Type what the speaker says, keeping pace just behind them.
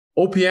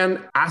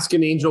OPN Ask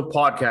an Angel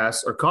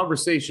podcasts are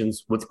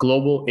conversations with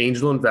global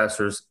angel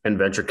investors and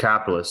venture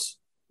capitalists.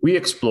 We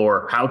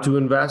explore how to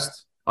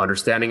invest,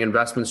 understanding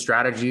investment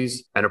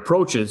strategies, and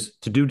approaches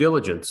to due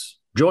diligence.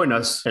 Join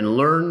us and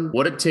learn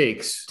what it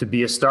takes to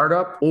be a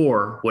startup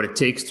or what it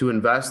takes to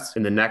invest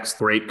in the next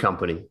great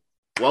company.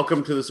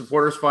 Welcome to the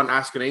Supporters Fund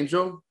Ask an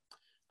Angel.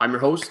 I'm your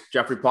host,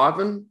 Jeffrey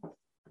Potvin.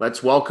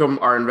 Let's welcome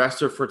our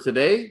investor for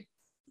today,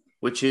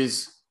 which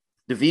is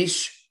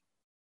Devesh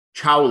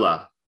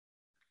Chawla.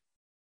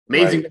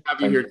 Amazing to have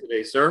you here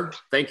today, sir.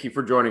 Thank you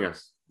for joining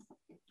us.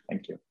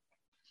 Thank you.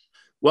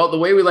 Well, the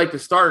way we like to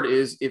start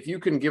is if you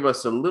can give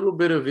us a little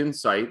bit of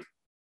insight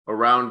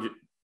around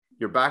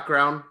your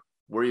background,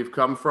 where you've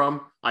come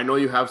from. I know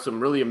you have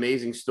some really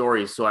amazing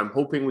stories, so I'm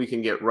hoping we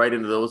can get right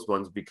into those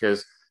ones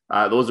because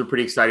those are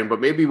pretty exciting. But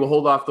maybe we'll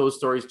hold off those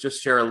stories,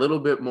 just share a little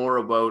bit more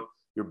about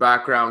your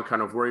background,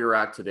 kind of where you're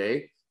at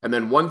today. And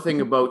then one thing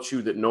about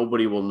you that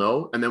nobody will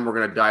know, and then we're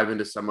going to dive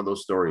into some of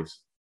those stories.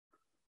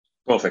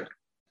 Perfect.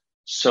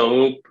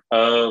 So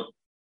I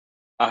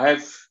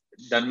have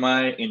done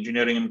my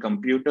engineering in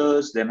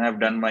computers, then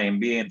I've done my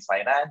MBA in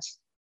finance,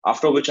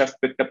 after which I've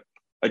picked up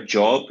a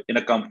job in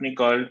a company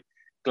called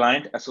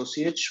Client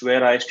Associates,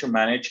 where I used to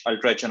manage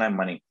ultra HNI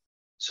money.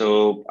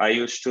 So I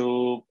used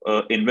to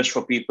invest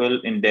for people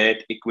in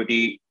debt,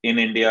 equity in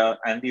India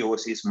and the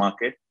overseas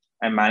market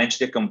and manage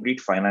their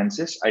complete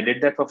finances. I did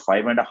that for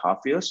 5.5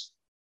 years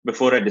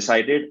before I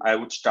decided I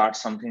would start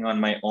something on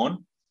my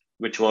own,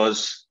 which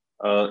was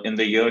in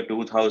the year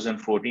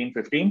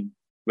 2014-15,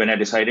 when I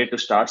decided to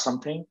start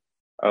something.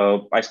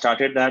 I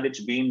started that.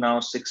 It's been now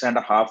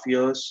 6.5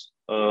 years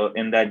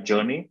in that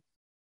journey.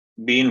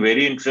 Been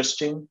very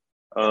interesting.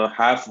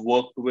 Have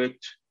worked with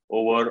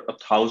over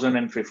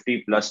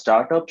 1,050 plus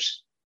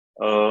startups.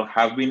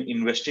 Have been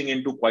investing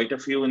into quite a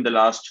few in the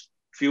last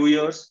few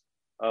years.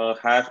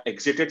 Have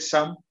exited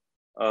some.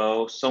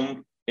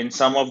 In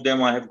some of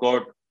them, I have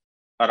got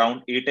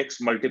around 8x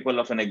multiple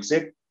of an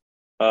exit.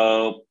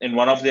 In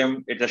one of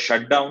them, it's a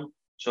shutdown.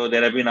 So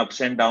there have been ups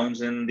and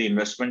downs in the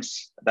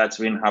investments that's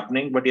been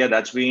happening. But yeah,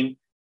 that's been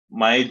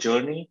my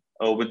journey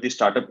with the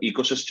startup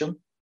ecosystem.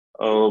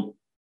 So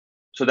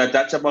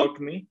that's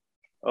about me.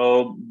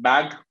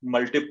 Bagged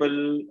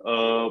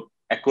multiple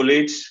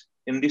accolades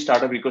in the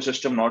startup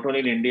ecosystem, not only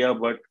in India,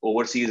 but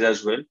overseas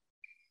as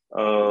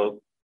well.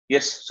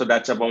 Yes, so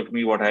that's about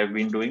me, what I've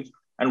been doing.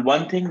 And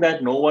one thing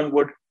that no one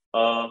would,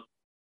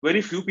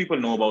 very few people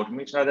know about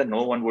me. It's not that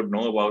no one would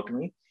know about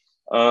me.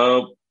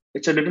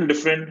 It's a little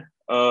different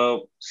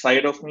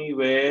side of me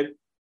where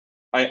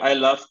I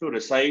love to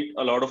recite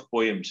a lot of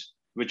poems,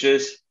 which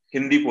is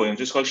Hindi poems.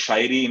 It's called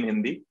Shairi in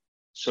Hindi.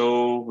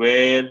 So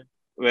where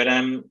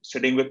I'm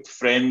sitting with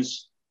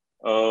friends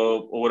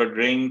over a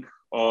drink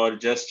or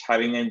just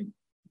having a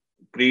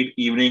great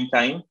evening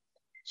time.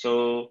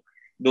 So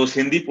those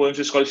Hindi poems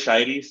is called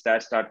Shairis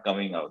that start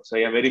coming out. So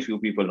yeah, very few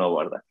people know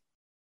about that.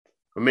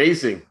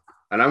 Amazing.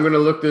 And I'm going to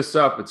look this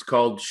up. It's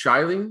called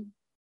Shailing?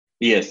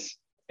 Yes.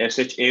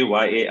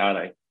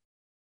 Shayari.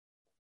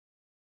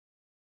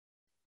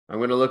 I'm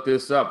going to look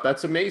this up.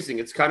 That's amazing.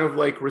 It's kind of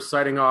like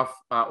reciting off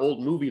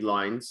old movie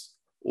lines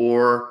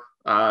or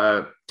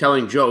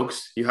telling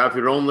jokes. You have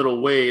your own little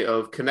way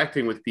of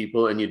connecting with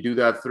people, and you do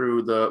that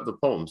through the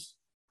poems.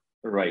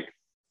 Right.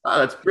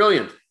 That's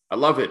brilliant. I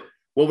love it.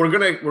 Well, we're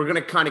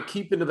gonna kind of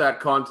keep into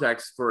that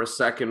context for a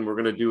second. We're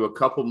gonna do a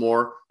couple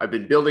more. I've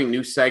been building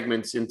new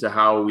segments into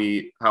how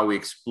we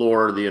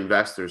explore the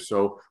investors.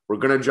 So we're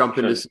gonna jump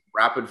into some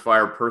rapid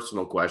fire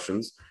personal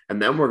questions,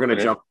 and then we're gonna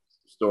jump into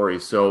some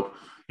stories. So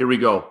here we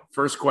go.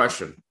 First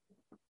question: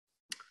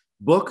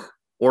 book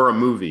or a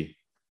movie?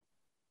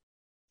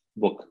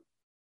 Book.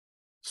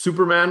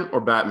 Superman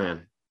or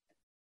Batman?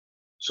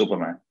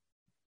 Superman.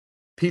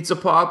 Pizza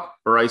Pop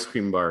or ice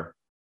cream bar?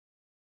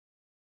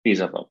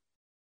 Pizza Pop.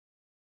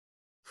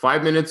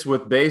 5 minutes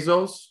with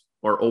Bezos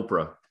or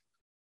Oprah?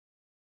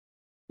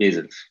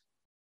 Bezos.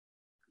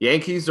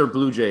 Yankees or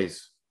Blue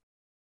Jays?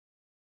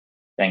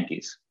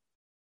 Yankees.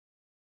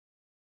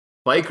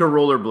 Bike or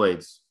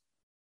rollerblades?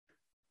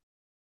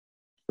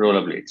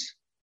 Rollerblades.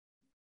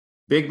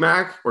 Big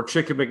Mac or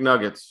Chicken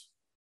McNuggets?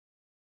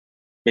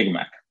 Big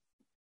Mac.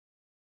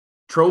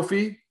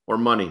 Trophy or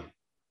money?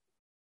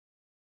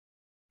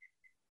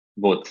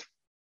 Both.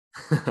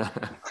 All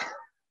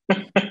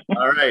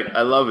right.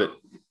 I love it.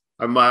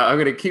 I'm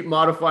going to keep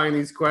modifying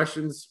these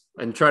questions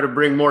and try to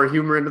bring more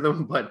humor into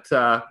them, but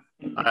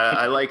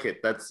I like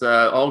it. That's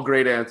all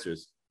great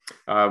answers.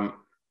 So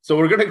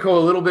we're going to go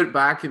a little bit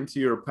back into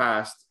your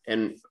past,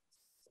 and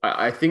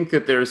I think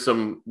that there's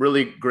some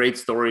really great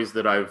stories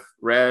that I've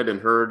read and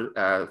heard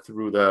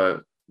through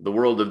the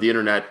world of the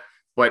internet.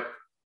 But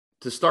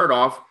to start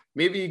off,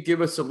 maybe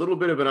give us a little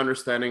bit of an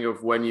understanding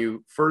of when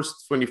you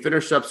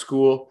finished up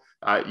school,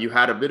 you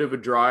had a bit of a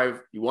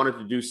drive, you wanted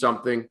to do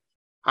something.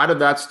 How did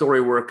that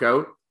story work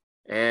out?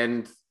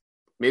 And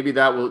maybe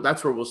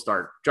that's where we'll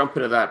start. Jump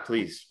into that,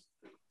 please.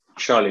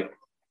 Surely.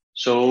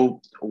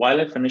 So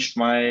while I finished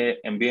my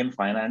MBA in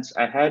finance,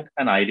 I had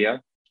an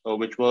idea,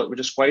 which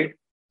is quite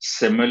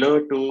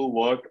similar to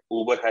what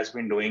Uber has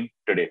been doing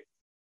today.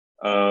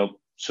 Uh,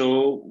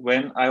 so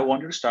when I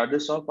wanted to start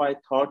this off, I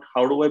thought,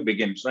 how do I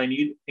begin? So I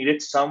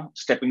needed some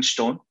stepping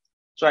stone.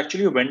 So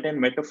actually, I went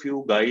and met a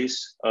few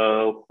guys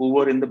who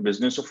were in the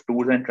business of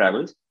tours and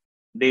travels.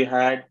 They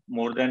had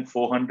more than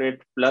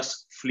 400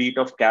 plus fleet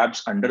of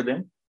cabs under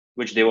them,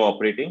 which they were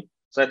operating.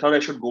 So I thought I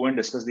should go and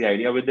discuss the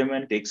idea with them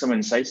and take some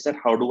insights that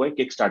how do I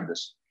kickstart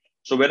this.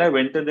 So when I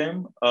went to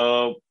them,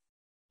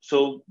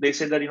 so they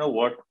said that, you know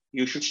what,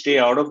 you should stay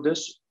out of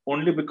this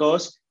only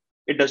because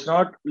it does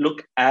not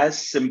look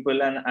as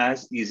simple and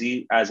as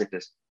easy as it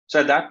is. So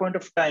at that point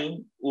of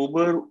time,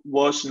 Uber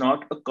was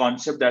not a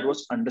concept that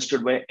was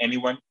understood by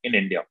anyone in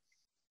India.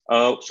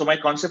 So my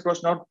concept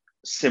was not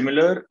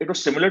similar. It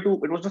was similar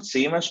to, it was not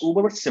same as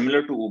Uber, but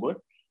similar to Uber.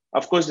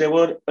 Of course, there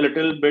were a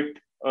little bit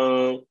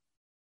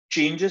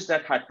changes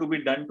that had to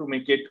be done to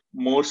make it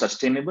more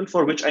sustainable,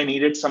 for which I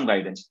needed some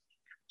guidance.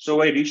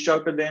 So I reached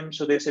out to them.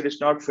 So they said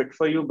it's not fit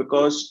for you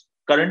because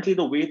currently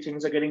the way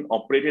things are getting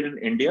operated in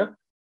India,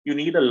 you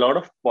need a lot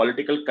of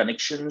political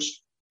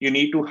connections. You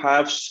need to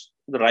have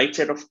the right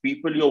set of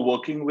people you're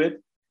working with.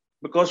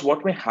 Because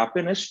what may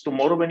happen is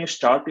tomorrow when you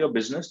start your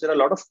business, there are a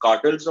lot of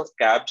cartels of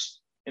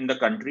cabs in the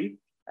country.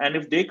 And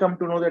if they come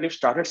to know that you've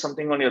started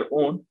something on your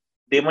own,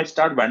 they might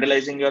start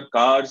vandalizing your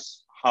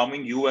cars,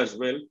 harming you as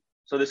well.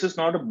 So this is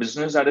not a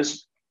business that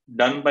is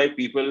done by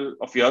people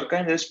of your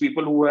kind. There's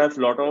people who have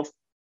a lot of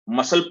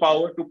muscle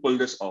power to pull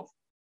this off.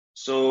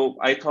 So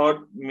I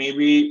thought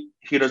maybe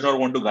he does not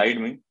want to guide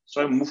me.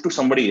 So I moved to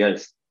somebody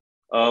else.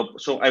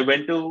 So I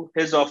went to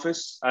his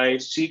office. I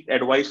seek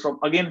advice from,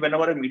 again,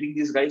 whenever I'm meeting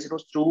these guys, it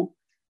was through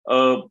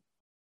uh,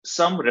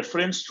 some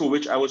reference through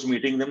which I was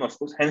meeting them, of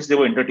course. Hence, they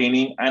were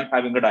entertaining and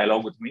having a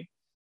dialogue with me.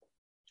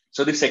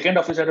 So the second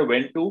office that I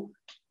went to,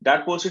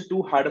 that person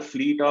too had a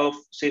fleet of,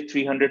 say,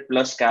 300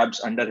 plus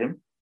cabs under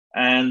him.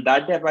 And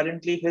that day,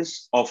 apparently,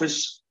 his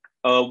office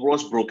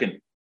was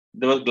broken.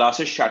 There were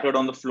glasses shattered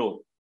on the floor.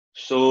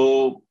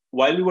 So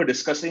while we were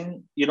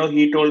discussing, he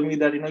told me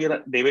that,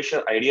 Devesh,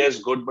 your idea is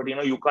good, but,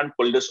 you can't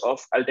pull this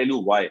off. I'll tell you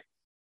why.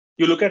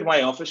 You look at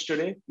my office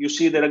today, you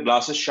see there are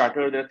glasses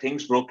shattered, there are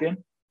things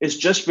broken. It's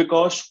just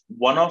because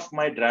one of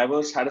my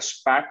drivers had a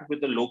spat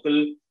with the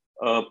local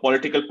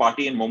political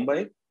party in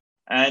Mumbai.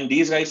 And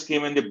these guys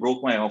came and they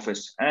broke my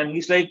office. And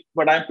he's like,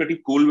 but I'm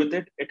pretty cool with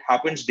it. It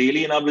happens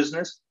daily in our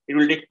business. It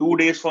will take 2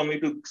 days for me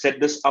to set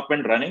this up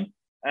and running.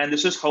 And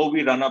this is how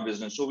we run our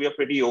business. So we are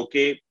pretty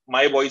okay.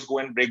 My boys go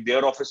and break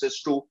their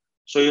offices too.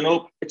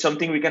 So, it's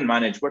something we can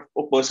manage. But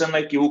a person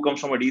like you who comes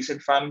from a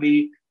decent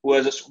family, who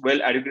has a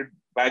well-educated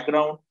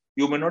background,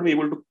 you may not be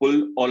able to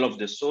pull all of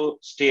this. So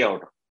stay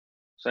out.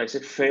 So I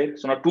said, fair.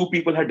 So now two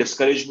people had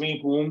discouraged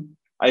me whom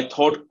I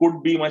thought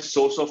could be my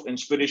source of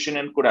inspiration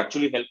and could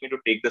actually help me to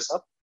take this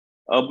up.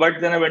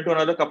 But then I went to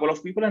another couple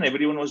of people and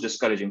everyone was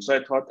discouraging. So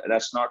I thought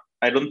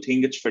I don't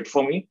think it's fit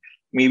for me.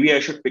 Maybe I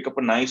should pick up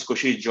a nice,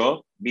 cushy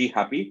job, be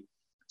happy.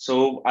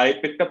 So I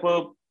picked up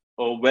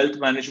a wealth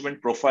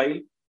management profile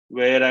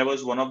where I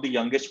was one of the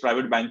youngest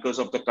private bankers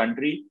of the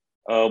country,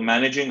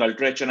 managing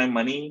ultra HNI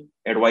money,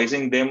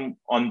 advising them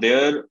on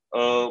their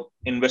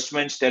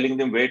investments, telling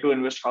them where to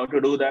invest, how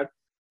to do that.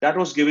 That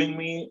was giving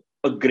me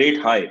a great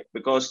high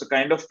because the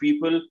kind of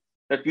people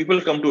that people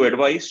come to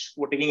advise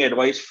were taking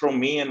advice from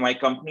me and my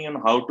company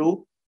on how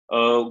to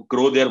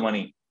grow their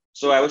money.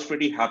 So I was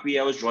pretty happy.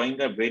 I was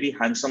drawing a very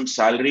handsome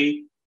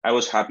salary. I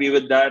was happy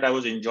with that. I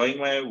was enjoying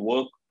my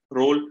work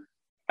role.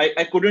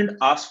 I couldn't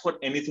ask for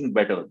anything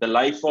better. The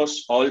life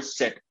was all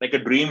set, like a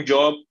dream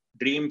job,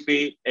 dream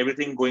pay,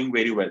 everything going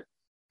very well.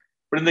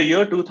 But in the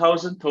year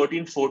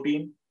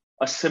 2013-14,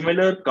 a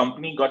similar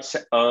company got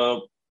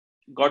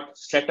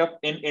set up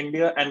in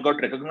India and got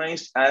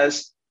recognized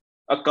as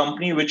a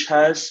company which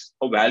has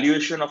a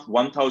valuation of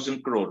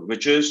 1,000 crore,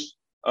 which is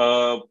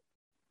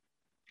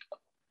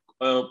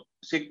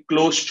say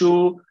close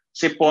to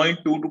say zero point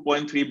 0.2 to zero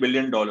point 0.3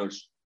 billion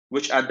dollars,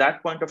 which at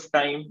that point of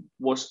time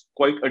was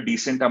quite a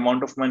decent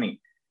amount of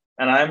money.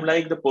 And I'm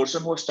like the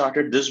person who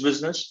started this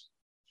business.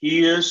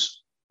 He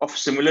is of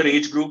similar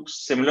age group,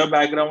 similar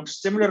background,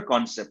 similar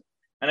concept.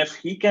 And if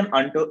he can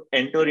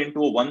enter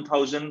into a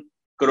 1,000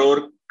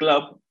 crore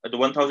club at the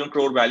 1,000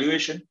 crore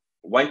valuation,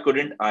 why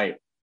couldn't I?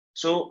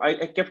 So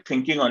I kept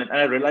thinking on it and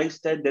I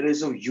realized that there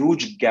is a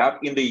huge gap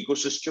in the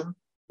ecosystem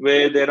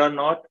where there are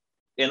not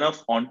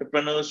enough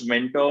entrepreneurs,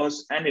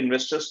 mentors, and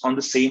investors on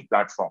the same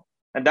platform.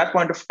 At that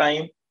point of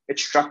time, it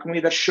struck me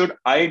that should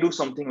I do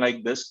something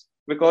like this?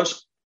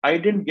 Because I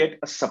didn't get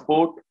a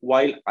support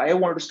while I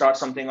wanted to start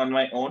something on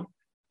my own.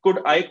 Could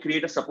I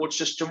create a support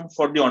system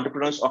for the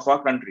entrepreneurs of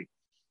our country?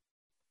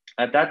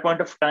 At that point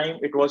of time,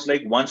 it was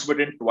like once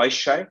bitten, twice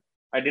shy.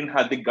 I didn't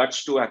have the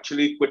guts to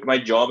actually quit my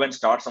job and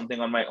start something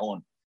on my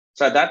own.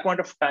 So at that point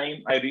of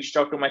time, I reached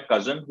out to my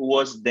cousin, who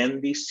was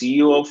then the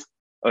CEO of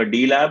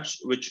D Labs,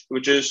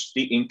 which is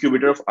the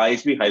incubator of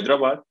ISB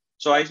Hyderabad.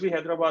 So ISB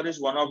Hyderabad is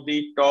one of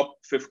the top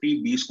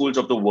 50 B schools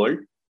of the world.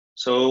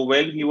 So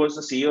while he was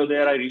the CEO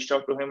there, I reached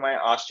out to him. I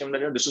asked him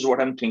that, this is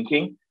what I'm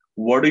thinking.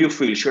 What do you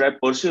feel? Should I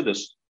pursue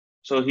this?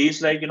 So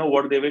he's like,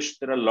 what they wish,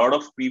 there are a lot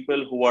of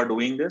people who are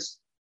doing this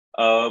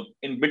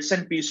in bits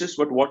and pieces,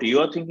 but what you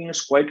are thinking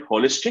is quite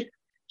holistic.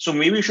 So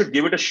maybe you should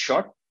give it a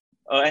shot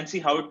and see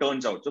how it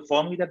turns out. So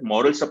for me, that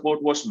moral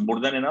support was more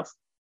than enough.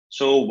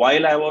 So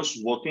while I was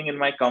working in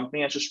my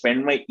company, I used to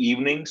spend my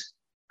evenings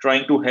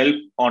trying to help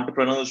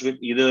entrepreneurs with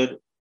either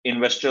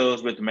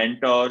investors, with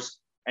mentors,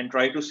 and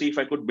try to see if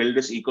I could build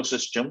this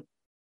ecosystem.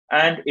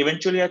 And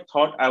eventually, I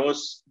thought I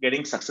was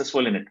getting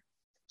successful in it.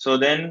 So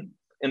then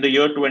in the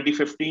year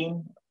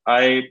 2015,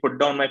 I put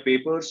down my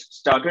papers,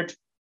 started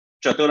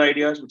Chatur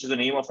Ideas, which is the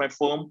name of my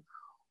firm,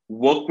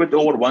 worked with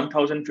over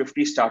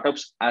 1,050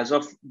 startups as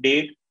of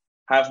date,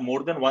 have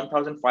more than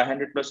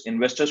 1,500 plus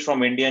investors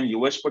from India and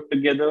US put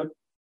together.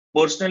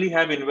 Personally,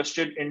 have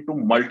invested into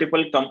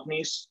multiple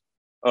companies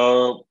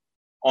uh,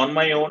 on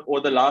my own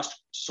over the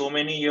last so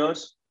many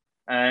years.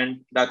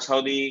 And that's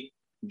how the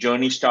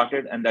journey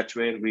started. And that's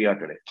where we are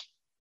today.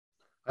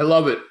 I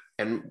love it.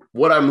 And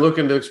what I'm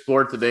looking to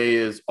explore today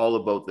is all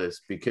about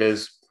this,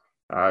 because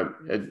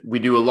we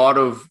do a lot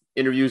of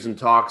interviews and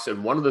talks.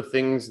 And one of the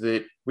things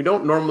that we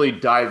don't normally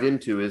dive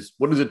into is,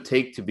 what does it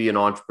take to be an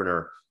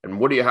entrepreneur? And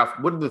what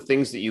are the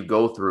things that you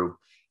go through?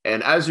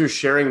 And as you're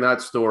sharing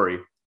that story,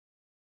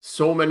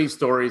 so many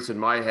stories in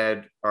my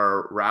head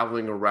are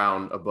rattling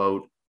around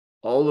about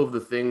all of the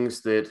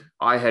things that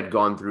I had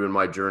gone through in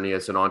my journey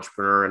as an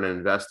entrepreneur and an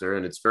investor.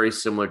 And it's very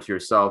similar to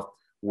yourself,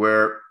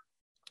 where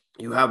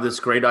you have this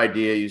great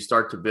idea, you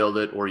start to build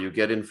it, or you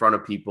get in front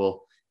of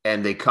people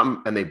and they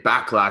come and they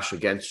backlash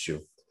against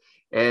you.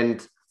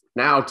 And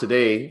now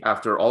today,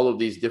 after all of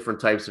these different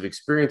types of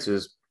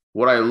experiences,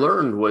 what I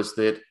learned was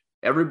that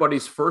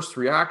everybody's first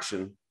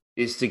reaction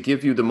is to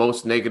give you the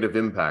most negative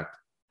impact.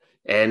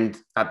 And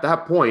at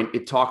that point,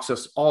 it talks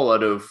us all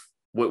out of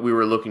what we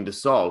were looking to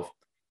solve.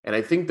 And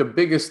I think the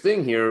biggest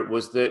thing here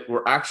was that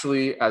we're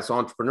actually, as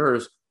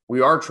entrepreneurs,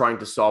 we are trying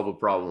to solve a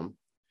problem.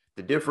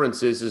 The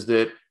difference is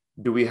that,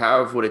 do we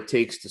have what it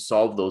takes to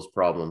solve those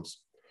problems?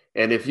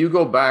 And if you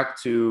go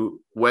back to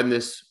when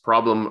this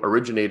problem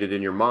originated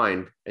in your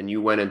mind and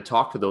you went and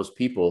talked to those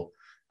people,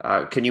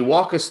 can you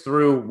walk us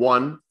through,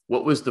 one,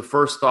 what was the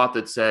first thought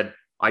that said,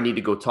 I need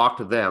to go talk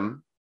to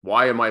them?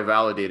 Why am I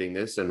validating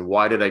this? And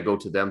why did I go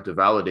to them to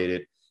validate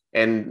it?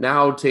 And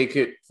now take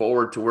it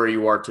forward to where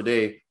you are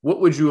today.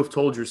 What would you have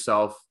told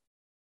yourself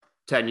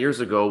 10 years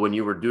ago when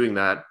you were doing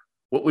that?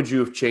 What would you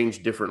have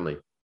changed differently?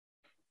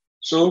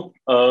 So,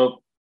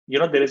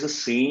 there is a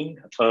saying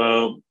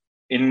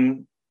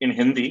in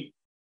Hindi,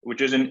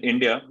 which is in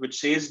India, which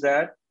says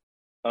that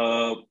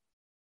uh,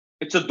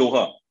 it's a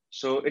doha.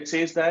 So it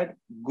says that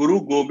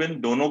Guru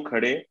Gobind dono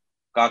khade,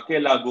 kaake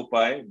lagu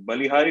paye,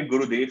 balihari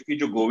Gurudev ki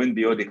jo Govind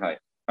diyo dikhaye.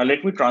 Now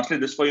let me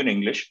translate this for you in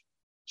English.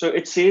 So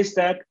it says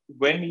that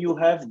when you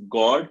have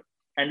God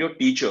and your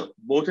teacher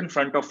both in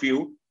front of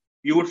you,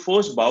 you would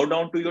first bow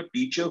down to your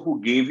teacher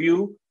who gave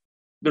you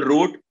the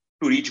road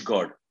to reach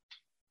God.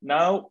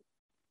 Now,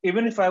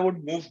 even if I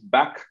would move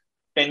back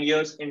 10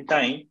 years in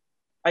time,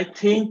 I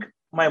think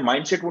my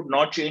mindset would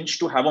not change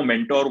to have a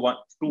mentor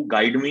to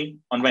guide me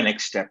on my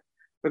next step.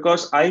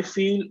 Because I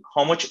feel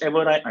how much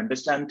ever I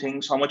understand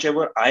things, how much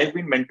ever I've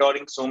been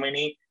mentoring so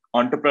many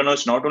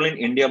entrepreneurs, not only in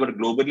India, but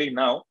globally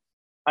now,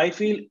 I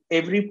feel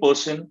every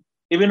person,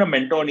 even a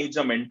mentor, needs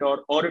a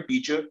mentor or a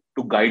teacher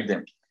to guide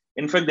them.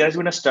 In fact, there's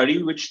been a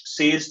study which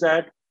says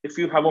that if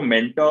you have a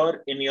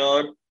mentor in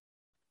your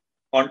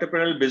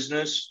entrepreneurial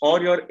business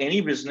or your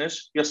any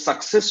business, your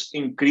success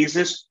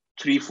increases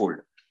threefold.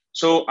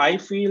 So I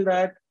feel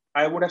that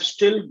I would have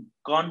still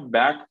gone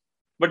back,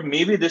 but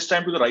maybe this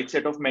time to the right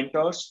set of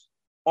mentors,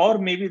 or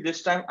maybe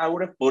this time I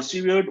would have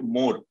persevered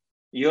more.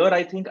 Here,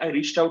 I think I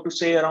reached out to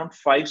say around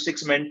 5,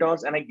 6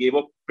 mentors and I gave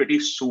up pretty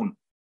soon.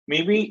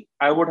 Maybe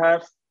I would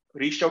have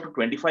reached out to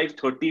 25,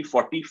 30,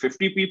 40,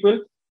 50 people,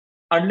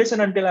 unless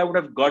and until I would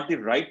have got the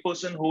right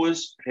person who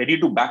is ready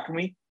to back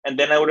me, and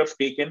then I would have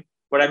taken.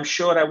 But I'm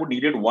sure I would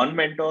needed one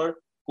mentor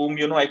whom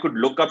I could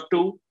look up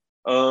to,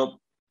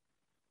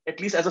 at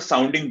least as a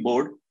sounding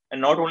board, and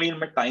not only in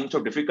my times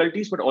of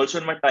difficulties, but also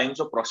in my times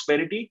of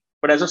prosperity,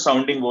 but as a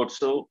sounding board.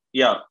 So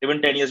yeah,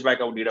 even 10 years back,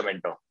 I would need a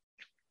mentor.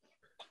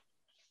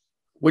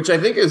 Which I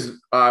think is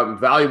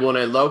valuable. And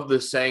I love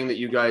the saying that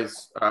you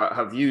guys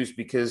have used,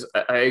 because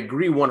I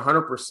agree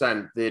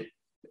 100% that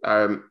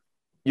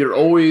you're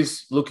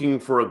always looking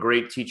for a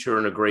great teacher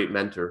and a great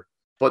mentor.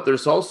 But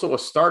there's also a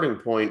starting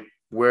point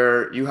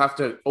where you have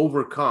to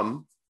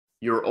overcome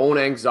your own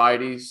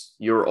anxieties,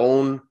 your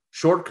own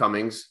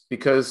shortcomings,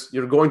 because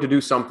you're going to do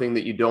something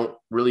that you don't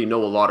really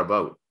know a lot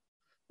about,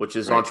 which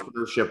is right,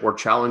 entrepreneurship or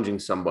challenging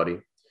somebody.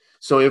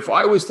 So if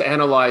I was to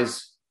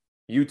analyze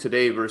you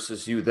today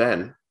versus you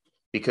then,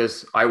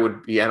 because I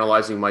would be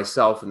analyzing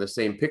myself in the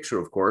same picture,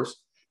 of course,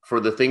 for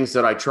the things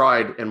that I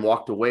tried and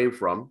walked away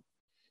from,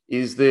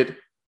 is that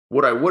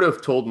what I would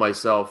have told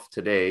myself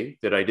today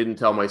that I didn't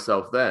tell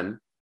myself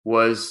then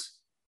was,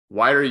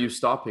 why are you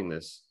stopping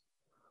this?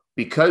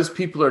 Because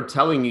people are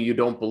telling you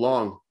don't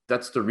belong.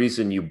 That's the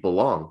reason you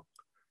belong,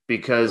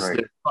 because right,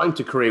 they're trying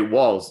to create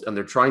walls and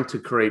they're trying to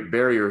create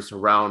barriers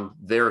around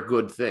their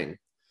good thing.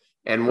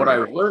 And what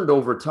I've learned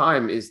over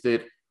time is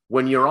that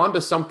when you're onto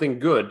something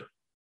good,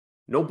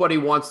 nobody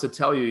wants to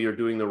tell you you're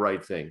doing the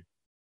right thing,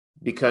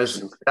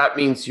 because that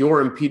means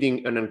you're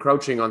impeding and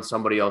encroaching on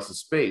somebody else's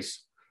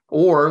space,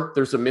 or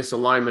there's a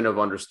misalignment of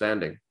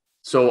understanding.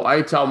 So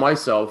I tell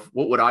myself,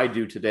 what would I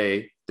do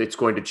today that's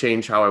going to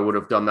change how I would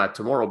have done that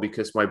tomorrow?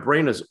 Because my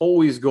brain is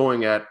always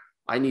going at,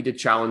 I need to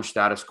challenge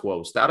status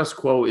quo. Status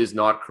quo is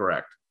not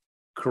correct.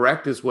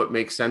 Correct is what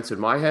makes sense in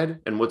my head,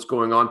 and what's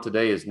going on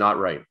today is not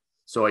right.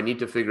 So I need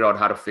to figure out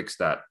how to fix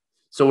that.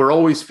 So we're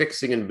always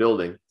fixing and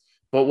building.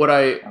 But what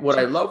I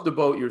loved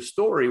about your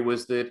story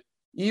was that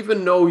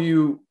even though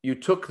you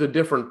took the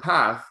different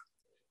path,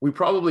 we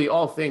probably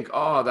all think,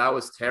 oh, that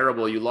was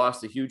terrible. You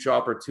lost a huge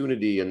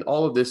opportunity and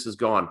all of this is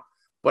gone.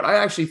 But I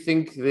actually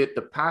think that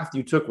the path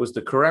you took was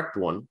the correct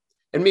one.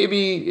 And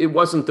maybe it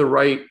wasn't the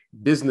right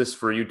business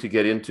for you to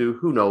get into.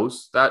 Who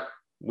knows? That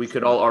we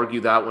could all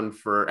argue that one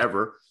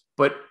forever.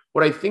 But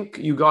what I think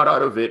you got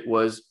out of it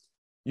was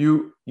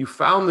you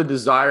found the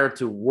desire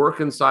to work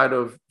inside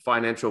of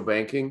financial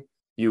banking.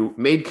 You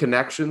made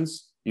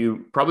connections.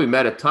 You probably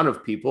met a ton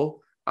of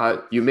people.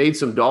 You made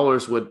some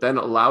dollars, what then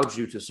allowed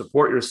you to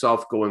support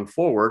yourself going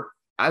forward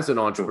as an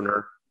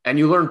entrepreneur. And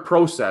you learned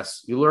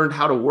process. You learned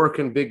how to work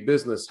in big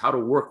business, how to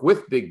work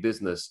with big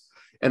business.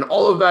 And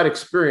all of that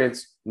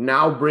experience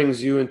now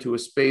brings you into a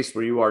space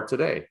where you are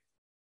today.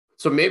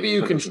 So maybe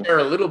you can share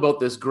a little about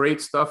this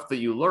great stuff that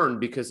you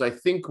learned, because I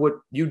think what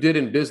you did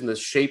in business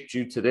shaped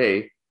you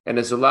today and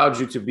has allowed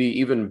you to be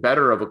even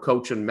better of a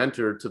coach and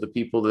mentor to the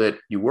people that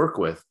you work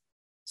with.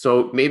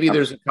 So maybe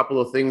there's a couple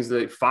of things,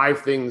 5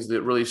 things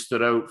that really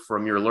stood out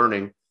from your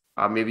learning.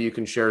 Maybe you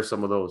can share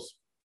some of those.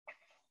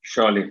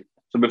 Surely.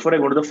 So before I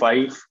go to the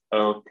 5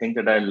 things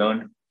that I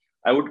learned,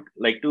 I would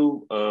like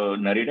to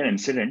narrate an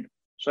incident.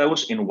 So I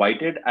was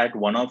invited at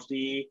one of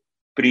the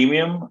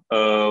premium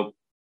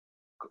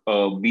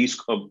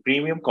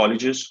premium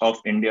colleges of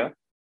India.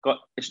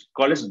 It's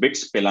called as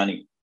BITS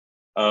Pilani.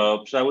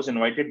 So I was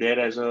invited there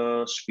as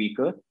a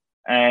speaker.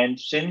 And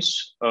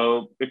since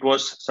it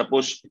was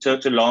supposed, it's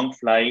such a long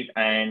flight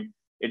and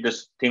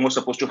this thing was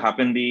supposed to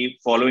happen the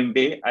following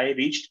day, I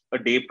reached a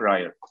day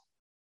prior.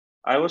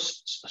 I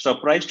was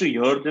surprised to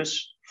hear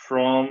this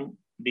from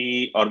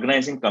the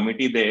organizing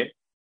committee there,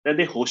 that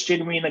they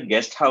hosted me in a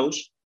guest house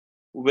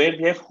where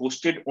they have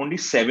hosted only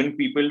 7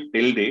 people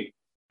till date.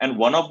 And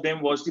one of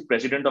them was the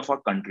president of our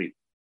country.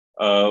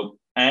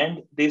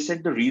 And they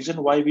said the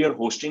reason why we are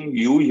hosting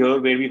you here,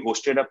 where we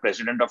hosted a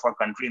president of our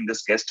country in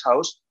this guest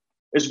house,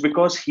 is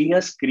because he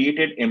has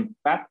created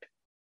impact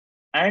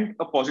and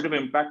a positive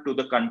impact to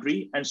the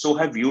country. And so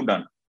have you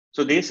done.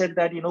 So they said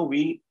that,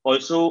 we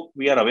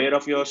are aware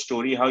of your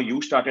story, how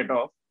you started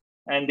off.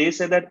 And they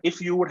said that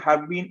if you would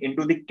have been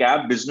into the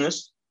cab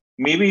business,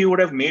 maybe you would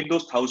have made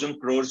those 1,000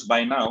 crores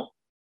by now.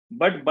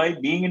 But by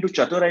being into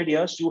Chatur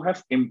Ideas, you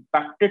have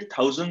impacted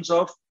thousands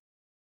of,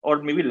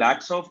 or maybe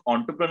lakhs of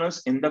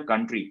entrepreneurs in the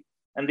country.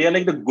 And they are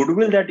like, the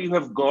goodwill that you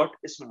have got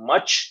is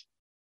much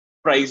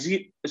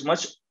pricier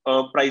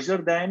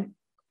than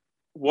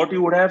what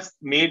you would have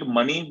made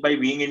money by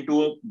being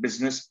into a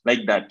business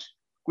like that,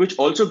 which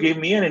also gave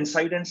me an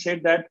insight and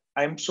said that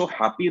I'm so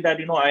happy that,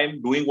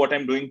 I'm doing what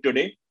I'm doing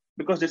today,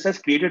 because this has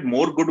created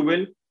more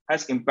goodwill,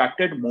 has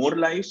impacted more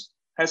lives,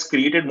 has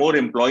created more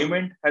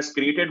employment, has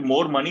created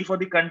more money for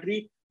the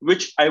country,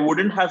 which I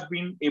wouldn't have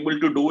been able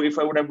to do if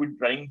I would have been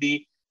trying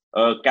the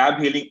cab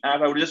hailing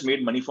app. I would have just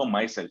made money for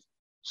myself.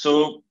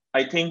 So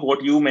I think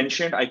what you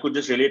mentioned, I could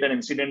just relate an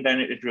incident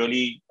and it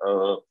really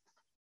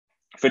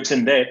fits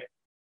in there.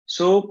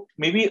 So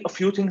maybe a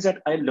few things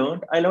that I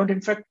learned,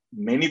 in fact,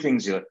 many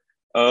things here.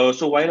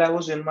 So while I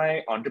was in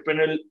my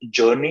entrepreneurial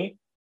journey,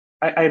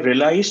 I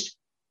realized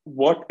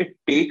what it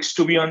takes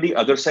to be on the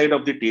other side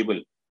of the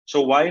table.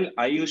 So while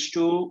I used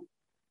to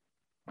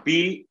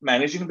be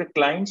managing the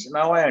clients,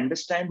 now I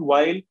understand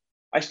while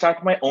I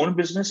start my own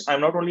business,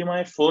 I'm not only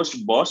my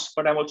first boss,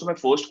 but I'm also my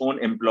first own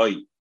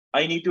employee.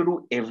 I need to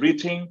do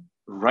everything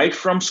right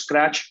from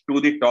scratch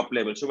to the top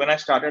level. So when I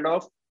started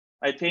off,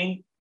 I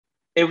think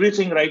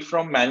everything right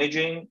from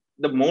managing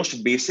the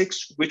most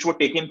basics, which were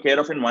taken care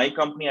of in my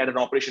company. I had an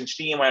operations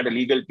team, I had a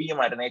legal team,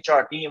 I had an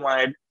HR team, I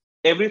had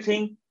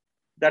everything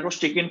that was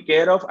taken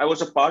care of. I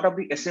was a part of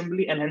the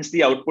assembly and hence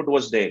the output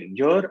was there.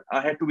 Here,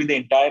 I had to be the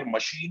entire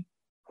machine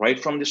right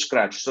from the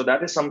scratch. So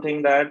that is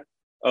something that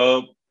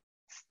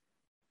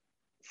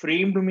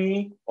framed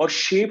me or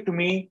shaped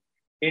me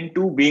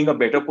into being a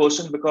better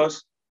person,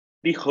 because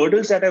the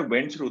hurdles that I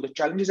went through, the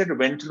challenges that I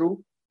went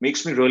through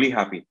makes me really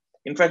happy.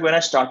 In fact, when I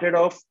started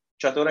off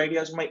Chatur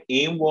Ideas, my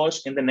aim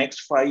was in the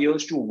next 5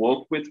 years to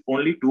work with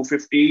only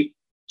 250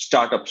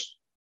 startups.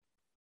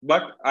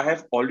 But I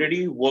have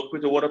already worked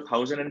with over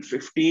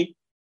 1,050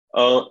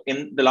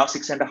 in the last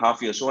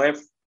 6.5 years. So I have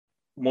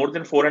more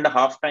than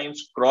 4.5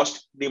 times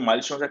crossed the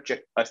milestones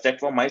I set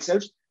for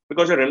myself,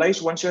 because I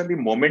realized once you're in the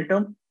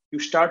momentum, you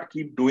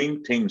keep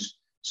doing things.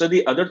 So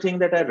the other thing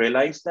that I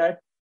realized that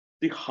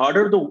the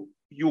harder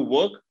you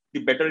work,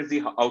 the better is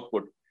the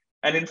output.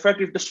 And in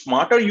fact, if the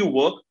smarter you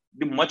work,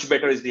 the much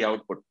better is the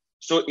output.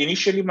 So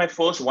initially, my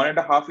first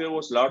 1.5 year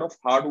was a lot of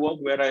hard work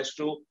where I used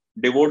to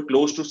devote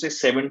close to say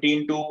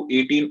 17 to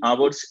 18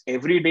 hours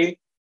every day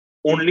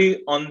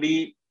only on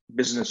the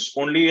business,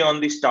 only on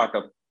the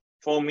startup.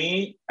 For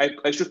me, I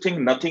used to think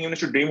nothing, I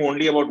used to dream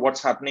only about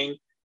what's happening,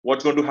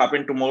 what's going to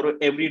happen tomorrow,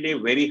 every day,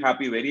 very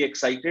happy, very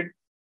excited.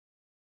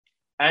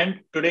 And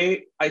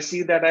today I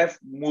see that I've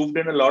moved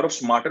in a lot of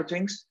smarter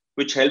things,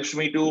 which helps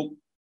me to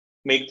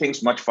make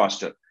things much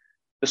faster.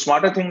 The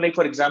smarter thing, like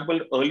for example,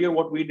 earlier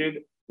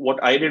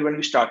what I did when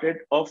we started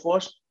off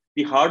was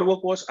the hard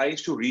work was I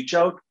used to reach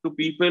out to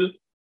people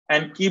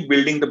and keep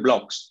building the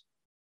blocks.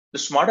 The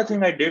smarter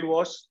thing I did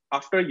was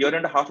after a year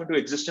and a half into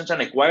existence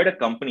and acquired a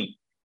company,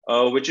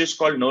 which is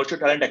called Nurture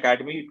Talent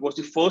Academy. It was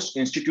the first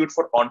institute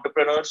for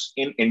entrepreneurs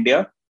in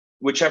India,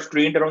 which have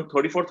trained around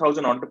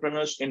 34,000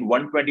 entrepreneurs in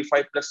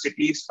 125 plus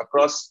cities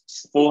across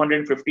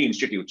 450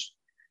 institutes.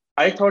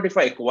 I thought if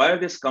I acquire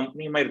this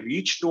company, my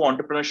reach to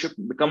entrepreneurship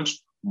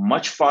becomes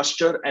much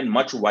faster and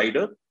much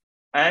wider.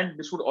 And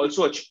this would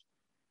also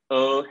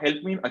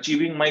help me in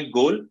achieving my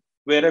goal,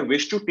 where I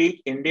wish to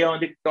take India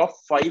on the top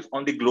 5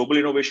 on the Global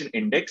Innovation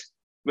Index,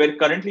 where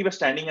currently we're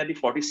standing at the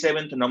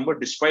 47th number,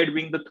 despite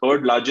being the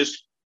third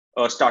largest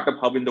startup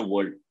hub in the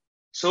world.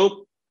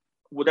 So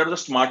that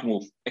was a smart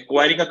move,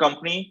 acquiring a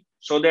company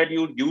so that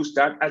you use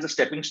that as a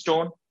stepping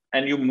stone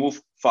and you move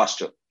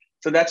faster.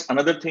 So that's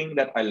another thing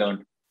that I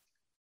learned.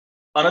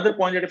 Another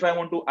point that if I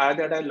want to add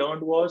that I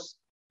learned was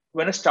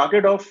when I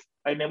started off,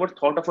 I never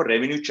thought of a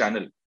revenue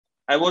channel.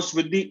 I was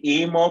with the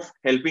aim of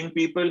helping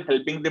people,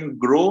 helping them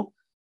grow,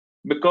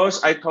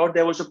 because I thought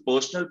there was a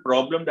personal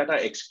problem that I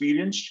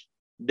experienced.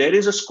 There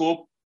is a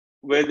scope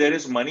where there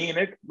is money in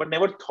it, but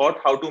never thought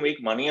how to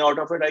make money out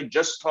of it. I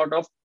just thought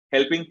of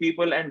helping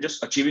people and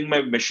just achieving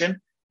my mission.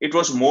 It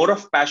was more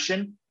of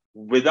passion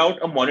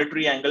without a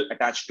monetary angle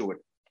attached to it.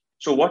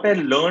 So what I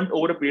learned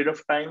over a period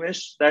of time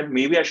is that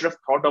maybe I should have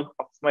thought of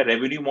my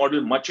revenue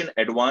model much in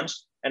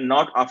advance and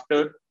not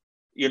after,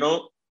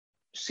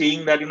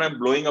 seeing that, I'm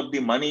blowing up the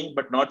money,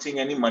 but not seeing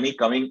any money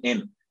coming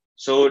in.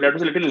 So that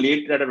was a little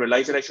late that I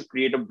realized that I should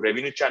create a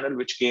revenue channel,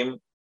 which came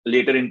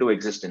later into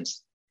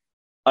existence.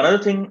 Another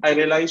thing I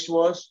realized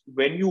was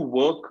when you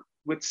work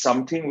with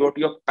something what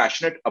you're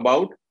passionate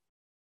about,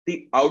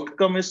 the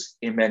outcome is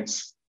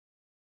immense.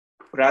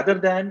 Rather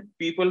than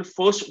people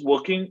first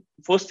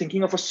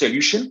thinking of a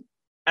solution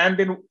and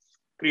then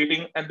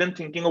creating and then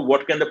thinking of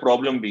what can the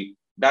problem be.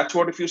 That's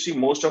what if you see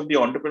most of the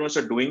entrepreneurs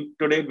are doing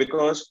today,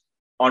 because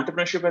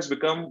entrepreneurship has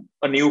become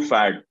a new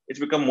fad. It's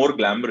become more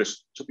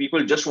glamorous. So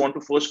people just want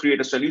to first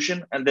create a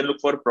solution and then look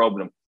for a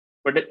problem.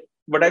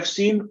 But I've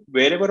seen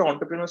wherever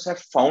entrepreneurs have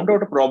found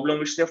out a problem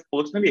which they have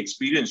personally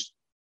experienced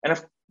and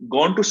have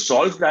gone to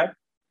solve that,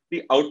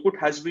 the output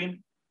has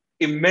been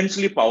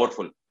immensely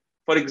powerful.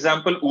 For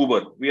example,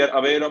 Uber. We are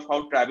aware of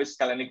how Travis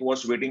Kalanick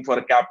was waiting for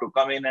a cab to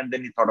come in, and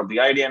then he thought of the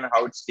idea and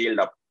how it scaled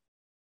up.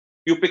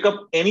 You pick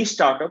up any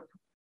startup,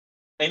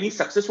 any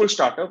successful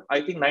startup,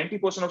 I think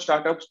 90% of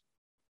startups,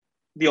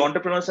 the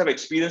entrepreneurs have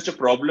experienced a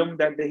problem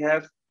that they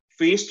have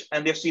faced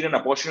and they've seen an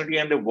opportunity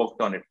and they've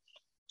worked on it.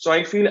 So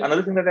I feel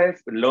another thing that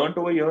I've learned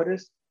over here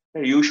is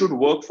that you should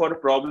work for a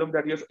problem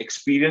that you have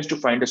experienced to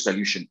find a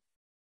solution.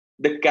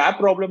 The cab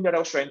problem that I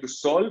was trying to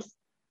solve,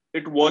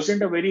 it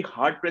wasn't a very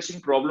hard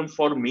pressing problem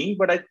for me,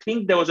 but I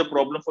think there was a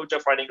problem for which I'm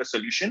finding a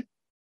solution.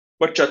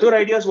 But Chatur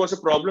Ideas was a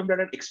problem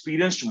that I'd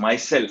experienced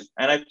myself.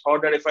 And I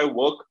thought that if I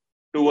work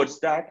towards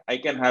that, I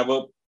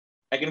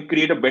can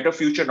create a better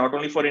future, not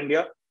only for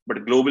India,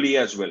 but globally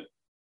as well.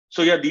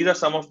 So yeah, these are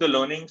some of the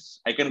learnings.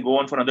 I can go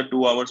on for another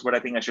 2 hours, but I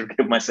think I should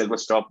give myself a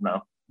stop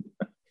now.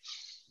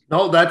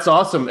 No, that's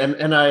awesome.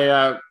 And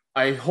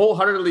I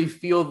wholeheartedly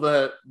feel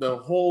the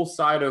whole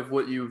side of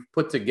what you've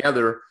put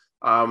together.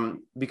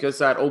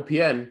 Because at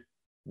OPN,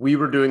 we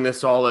were doing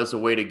this all as a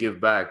way to give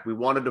back. We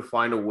wanted to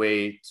find a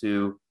way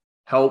to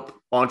help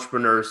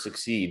entrepreneurs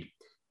succeed.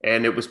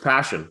 And it was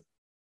passion.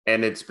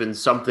 And it's been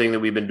something that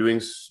we've been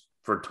doing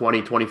for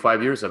 20,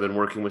 25 years. I've been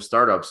working with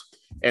startups.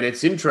 And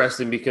it's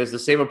interesting because the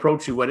same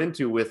approach you went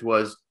into with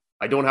was,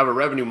 I don't have a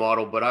revenue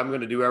model, but I'm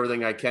going to do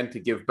everything I can to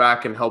give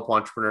back and help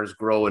entrepreneurs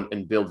grow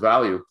and build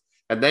value.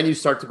 And then you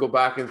start to go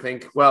back and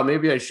think, well,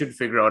 maybe I should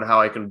figure out how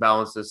I can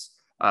balance this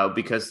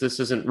because this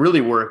isn't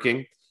really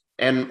working.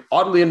 And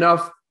oddly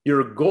enough,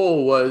 your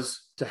goal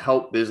was to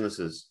help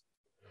businesses.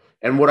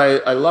 And what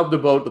I loved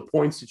about the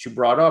points that you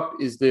brought up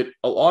is that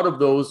a lot of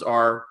those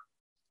are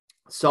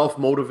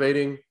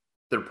self-motivating.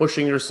 They're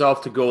pushing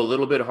yourself to go a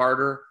little bit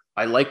harder.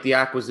 I like the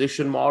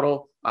acquisition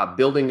model,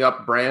 building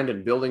up brand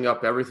and building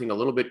up everything a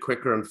little bit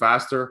quicker and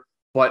faster,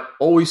 but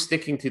always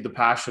sticking to the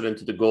passion and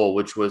to the goal,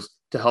 which was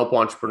to help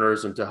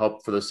entrepreneurs and to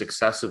help for the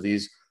success of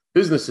these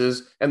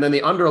businesses. And then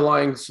the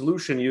underlying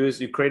solution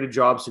you created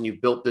jobs and you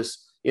built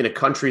this in a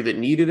country that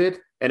needed it,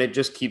 and it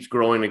just keeps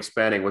growing and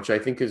expanding, which I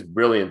think is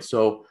brilliant.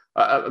 So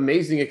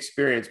amazing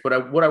experience.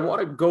 But what I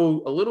want to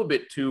go a little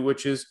bit to,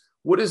 which is,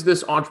 what is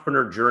this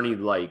entrepreneur journey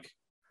like?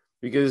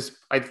 Because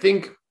I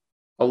think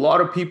a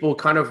lot of people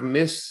kind of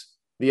miss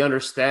the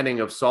understanding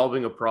of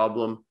solving a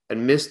problem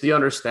and miss the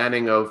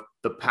understanding of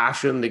the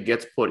passion that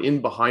gets put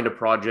in behind a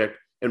project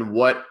and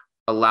what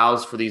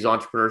allows for these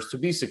entrepreneurs to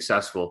be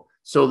successful.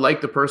 So like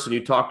the person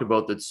you talked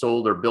about that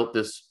sold or built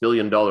this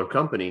billion-dollar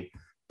company,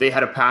 they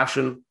had a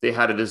passion, they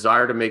had a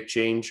desire to make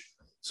change.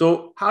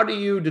 So how do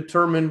you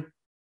determine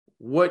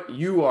what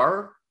you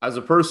are as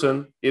a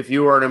person, if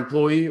you are an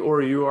employee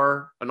or you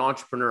are an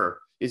entrepreneur?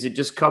 Is it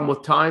just come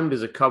with time?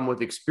 Does it come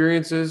with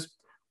experiences?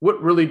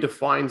 What really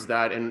defines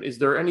that? And is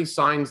there any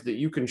signs that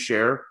you can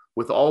share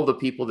with all the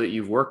people that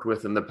you've worked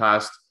with in the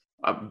past,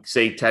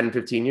 say 10,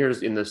 15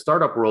 years in the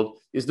startup world?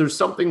 Is there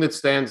something that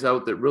stands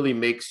out that really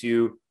makes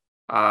you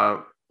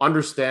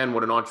understand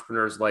what an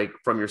entrepreneur is like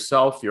from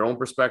yourself, your own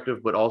perspective,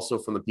 but also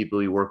from the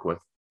people you work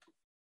with?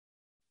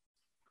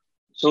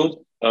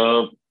 So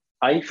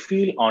I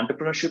feel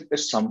entrepreneurship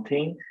is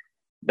something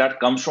that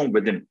comes from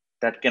within,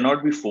 that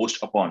cannot be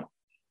forced upon.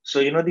 So,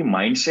 the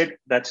mindset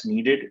that's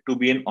needed to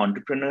be an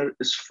entrepreneur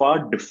is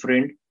far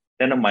different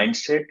than a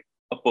mindset,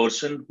 a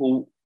person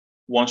who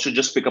wants to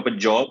just pick up a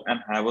job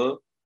and have a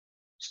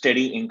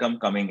steady income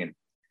coming in.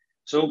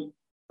 So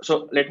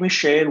let me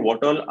share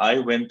what all I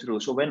went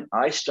through. So when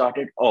I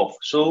started off,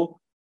 so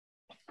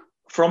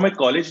from my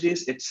college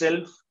days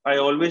itself, I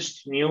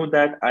always knew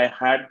that I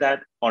had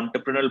that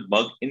entrepreneurial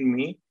bug in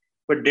me,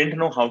 but didn't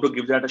know how to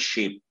give that a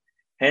shape.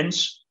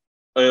 Hence,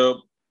 uh,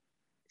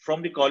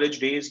 from the college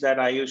days that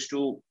I used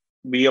to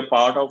be a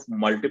part of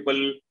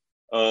multiple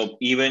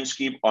events,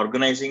 keep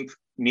organizing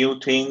new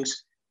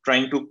things,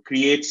 trying to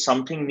create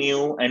something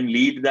new and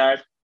lead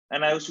that.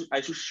 And I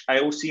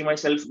would see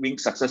myself being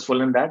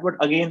successful in that. But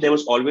again, there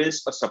was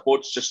always a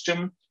support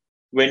system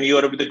when you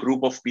are with a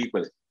group of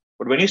people.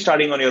 But when you're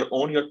starting on your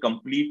own, you're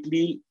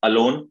completely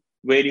alone,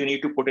 where you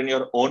need to put in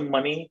your own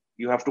money.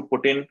 You have to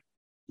put in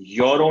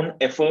your own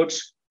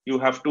efforts. You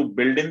have to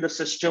build in the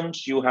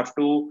systems. You have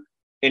to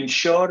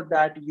ensure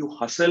that you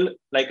hustle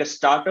like a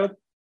startup,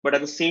 but at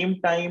the same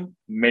time,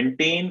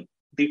 maintain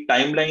the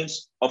timelines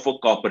of a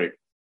corporate.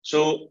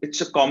 So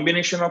it's a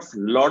combination of a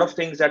lot of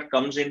things that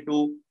comes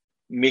into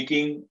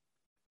making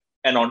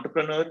an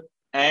entrepreneur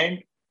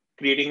and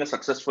creating a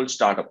successful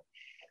startup.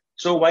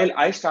 So while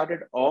I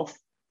started off,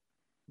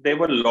 there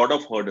were a lot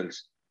of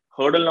hurdles.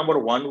 Hurdle number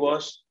one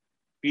was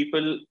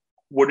people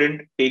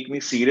wouldn't take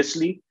me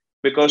seriously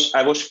because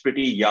I was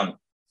pretty young.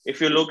 If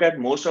you look at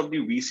most of the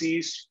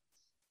VCs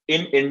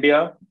in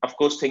India, of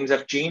course, things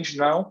have changed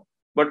now,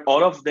 but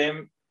all of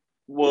them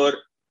were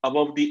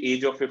above the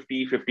age of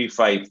 50,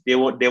 55. There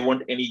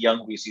weren't any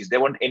young VCs.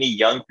 There weren't any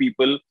young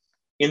people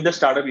in the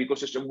startup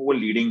ecosystem who were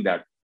leading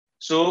that.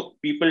 So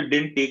people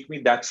didn't take me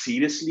that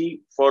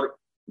seriously for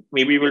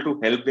maybe able to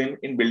help them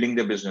in building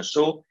their business.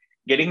 So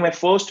getting my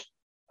first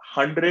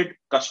 100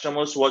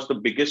 customers was the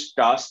biggest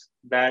task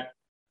that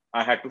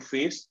I had to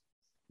face.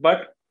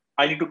 But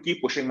I need to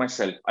keep pushing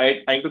myself.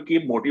 I need to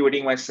keep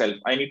motivating myself.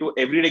 I need to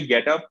every day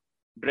get up,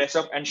 dress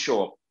up, and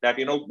show up that,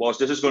 boss,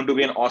 this is going to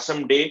be an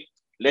awesome day.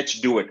 Let's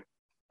do it.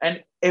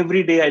 And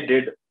every day I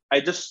did.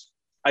 I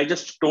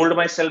just told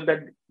myself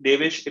that,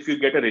 Devish, if you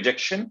get a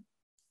rejection,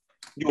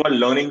 you are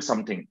learning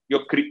something.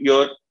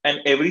 And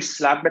every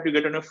slap that you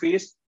get on your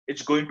face,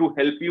 it's going to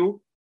help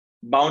you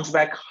bounce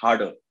back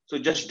harder. So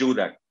just do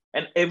that.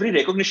 And every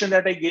recognition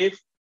that I gave,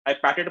 I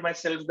patted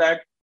myself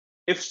that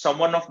if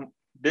someone of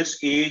this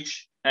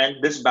age and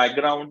this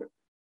background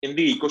in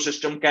the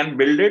ecosystem can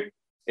build it,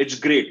 it's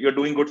great. You're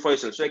doing good for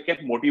yourself. So I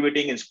kept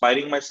motivating,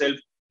 inspiring myself,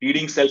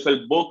 reading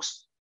self-help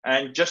books,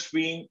 and just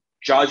being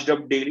charged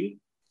up daily.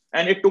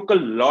 And it took a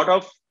lot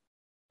of,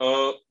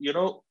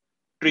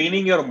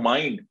 training your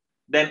mind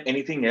than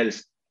anything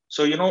else.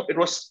 So, it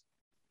was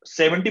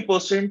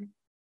 70%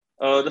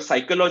 the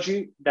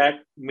psychology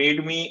that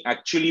made me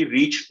actually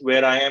reach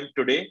where I am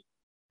today,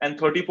 and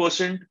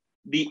 30%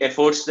 the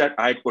efforts that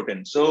I put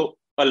in. So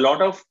a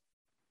lot of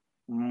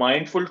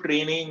mindful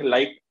training,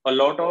 like a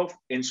lot of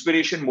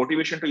inspiration,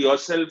 motivation to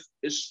yourself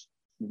is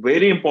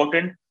very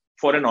important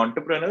for an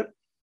entrepreneur,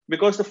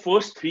 because the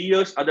first 3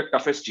 years are the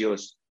toughest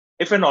years.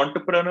 If an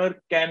entrepreneur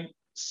can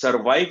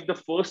survive the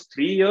first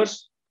 3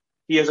 years,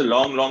 he has a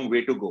long, long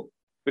way to go.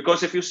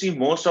 Because if you see,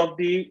 most of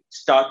the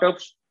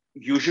startups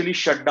usually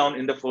shut down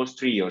in the first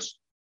 3 years.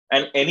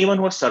 And anyone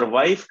who has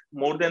survived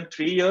more than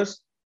 3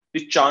 years,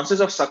 the chances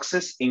of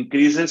success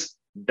increases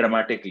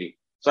dramatically.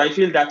 So I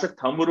feel that's a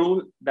thumb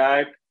rule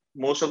that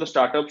most of the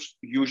startups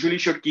usually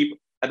should keep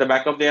at the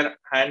back of their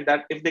hand,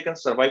 that if they can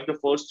survive the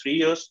first 3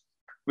 years,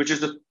 which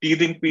is the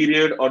teething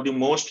period or the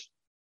most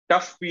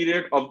tough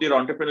period of their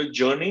entrepreneurial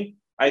journey,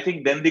 I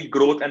think then the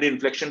growth and the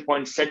inflection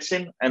point sets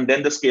in, and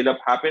then the scale up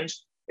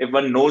happens if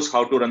one knows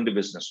how to run the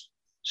business.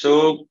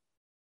 So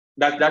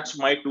that's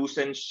my 2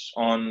 cents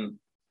on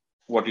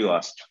what you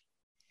asked.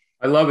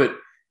 I love it.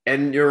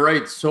 And you're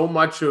right. So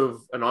much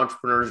of an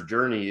entrepreneur's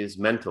journey is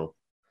mental.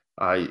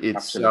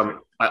 It's Absolutely.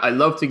 I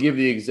love to give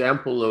the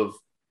example of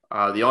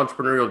the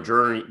entrepreneurial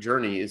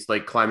journey is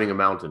like climbing a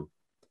mountain.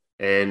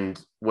 And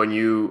when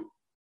you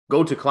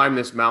go to climb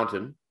this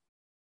mountain,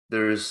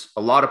 there's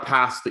a lot of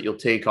paths that you'll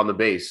take on the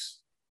base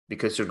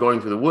because you're going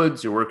through the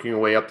woods, you're working your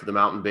way up to the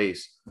mountain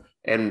base.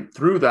 And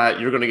through that,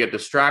 you're going to get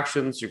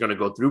distractions. You're going to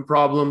go through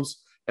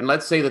problems. And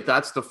let's say that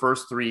that's the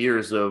first 3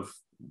 years of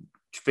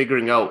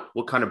figuring out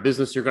what kind of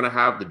business you're going to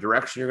have, the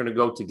direction you're going to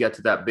go to get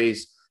to that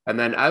base. And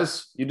then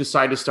as you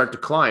decide to start to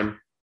climb,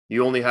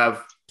 you only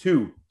have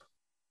 2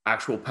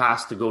 actual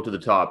paths to go to the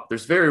top.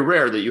 There's very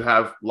rare that you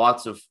have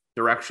lots of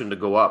direction to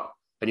go up,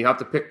 and you have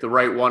to pick the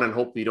right one and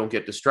hope you don't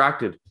get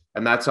distracted.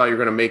 And that's how you're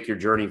going to make your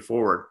journey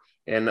forward.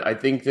 And I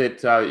think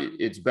that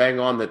it's bang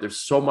on that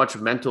there's so much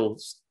mental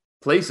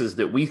places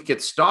that we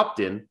get stopped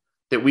in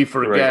that we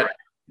forget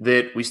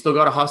that we still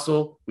got to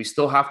hustle. We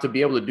still have to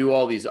be able to do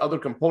all these other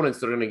components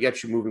that are going to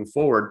get you moving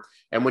forward.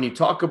 And when you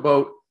talk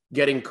about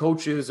getting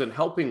coaches and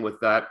helping with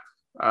that,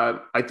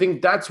 I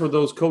think that's where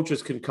those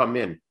coaches can come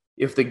in.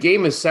 If the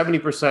game is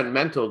 70%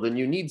 mental, then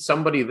you need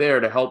somebody there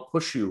to help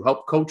push you,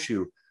 help coach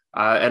you.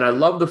 And I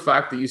love the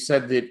fact that you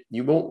said that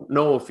you won't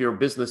know if you're a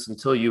business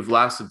until you've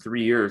lasted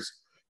 3 years.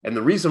 And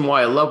the reason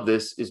why I love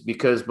this is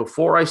because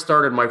before I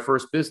started my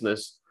first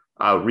business,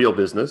 real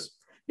business,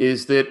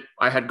 is that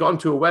I had gone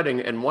to a wedding,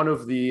 and one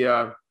of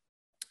the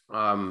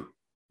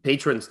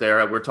patrons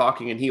there, we're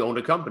talking, and he owned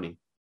a company.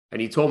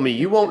 And he told me,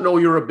 you won't know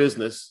you're a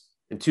business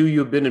until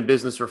you've been in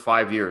business for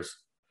 5 years.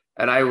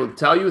 And I will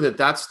tell you that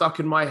that stuck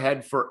in my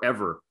head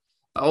forever.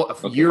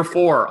 Year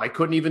 4, I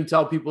couldn't even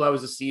tell people I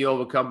was the CEO of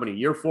a company.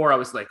 Year 4, I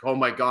was like, oh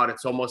my God,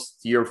 it's almost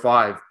year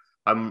 5.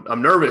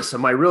 I'm nervous.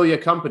 Am I really a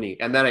company?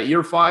 And then at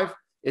year 5,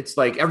 it's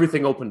like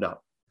everything opened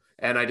up.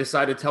 And I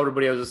decided to tell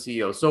everybody I was a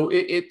CEO. So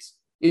it's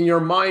in your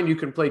mind, you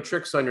can play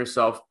tricks on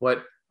yourself.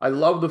 But I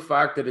love the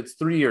fact that it's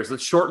 3 years.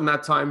 Let's shorten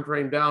that time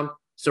frame down.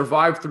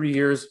 Survive 3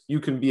 years. You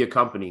can be a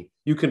company.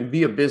 You can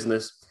be a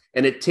business.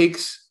 And it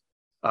takes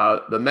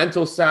the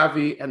mental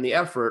savvy and the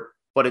effort,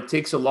 but it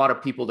takes a lot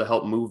of people to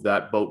help move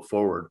that boat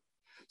forward.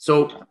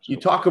 So you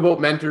talk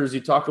about mentors, you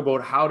talk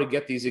about how to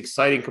get these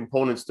exciting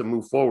components to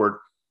move forward.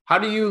 How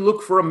do you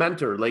look for a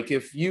mentor? Like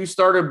if you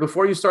started,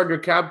 before you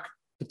started your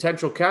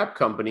potential cab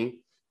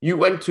company, you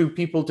went to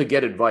people to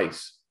get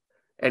advice.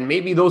 And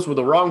maybe those were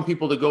the wrong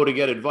people to go to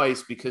get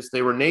advice because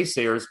they were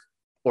naysayers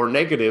or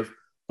negative.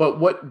 But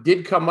what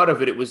did come out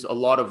of it, it was a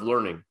lot of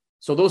learning.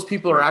 So those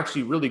people are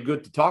actually really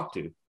good to talk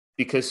to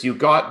because you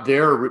got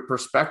their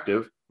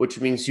perspective, which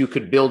means you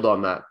could build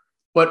on that.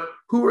 But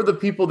who are the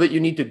people that you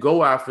need to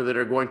go after that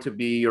are going to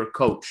be your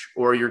coach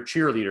or your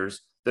cheerleaders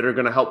that are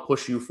going to help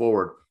push you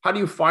forward? How do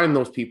you find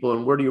those people,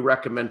 and where do you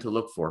recommend to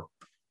look for?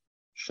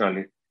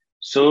 Surely.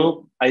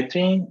 So I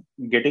think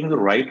getting the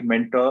right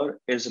mentor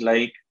is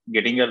like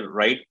getting a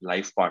right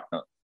life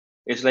partner.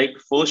 It's like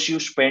first you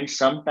spend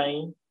some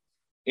time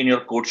in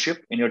your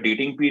courtship, in your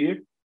dating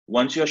period.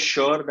 Once you're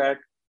sure that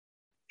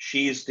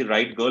she is the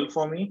right girl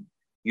for me,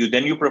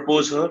 you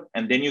propose her,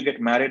 and then you get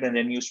married, and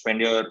then you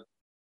spend your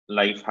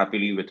life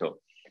happily with her.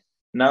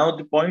 Now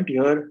the point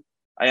here,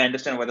 I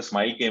understand why the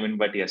smile came in,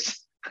 but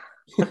yes.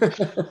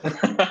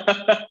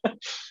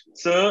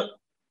 so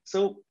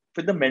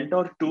with the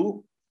mentor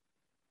too,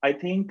 I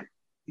think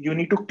you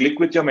need to click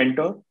with your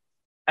mentor.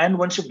 And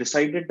once you've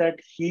decided that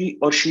he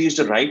or she is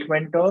the right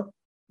mentor,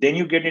 then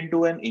you get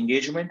into an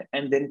engagement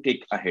and then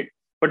take ahead.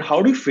 But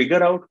how do you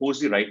figure out who's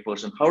the right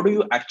person? How do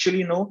you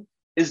actually know,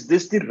 is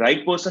this the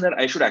right person that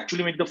I should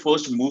actually make the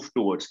first move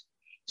towards?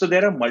 So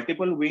there are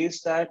multiple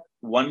ways that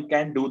one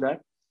can do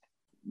that.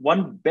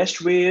 One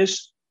best way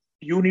is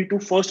you need to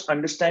first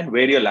understand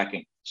where you're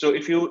lacking. So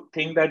if you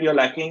think that you're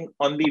lacking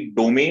on the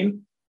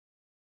domain,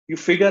 you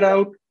figure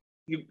out,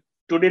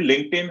 today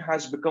LinkedIn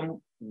has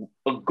become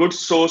a good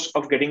source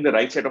of getting the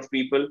right set of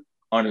people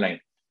online.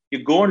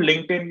 You go on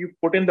LinkedIn, you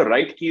put in the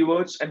right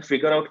keywords and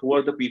figure out who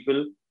are the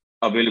people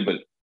available.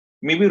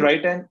 Maybe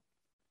write an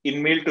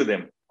email to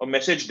them or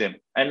message them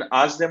and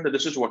ask them that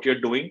this is what you're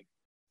doing.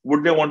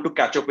 Would they want to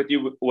catch up with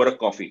you over a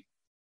coffee?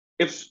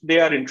 If they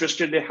are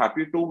interested, they're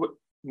happy to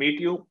meet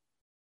you.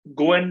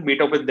 Go and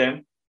meet up with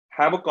them,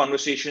 have a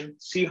conversation,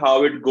 see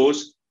how it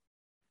goes.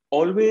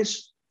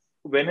 Always,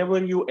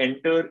 whenever you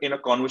enter in a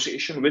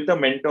conversation with a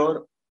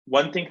mentor,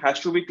 one thing has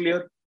to be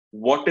clear: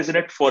 what is in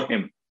it for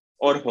him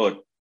or her?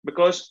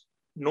 Because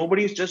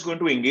nobody is just going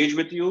to engage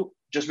with you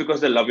just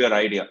because they love your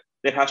idea.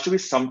 There has to be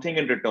something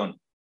in return.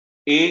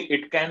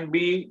 It can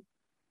be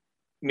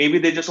maybe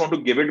they just want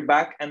to give it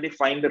back and they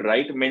find the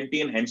right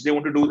mentee and hence they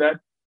want to do that.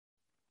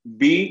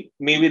 B,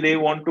 maybe they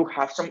want to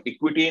have some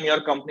equity in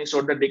your company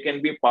so that they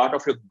can be a part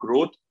of your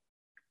growth.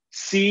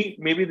 C,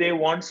 maybe they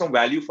want some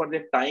value for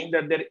their time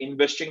that they're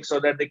investing so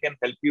that they can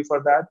help you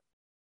for that.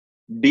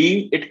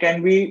 D, it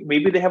can be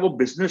maybe they have a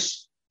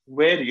business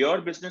where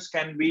your business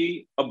can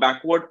be a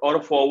backward or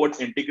a forward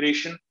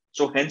integration.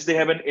 So hence they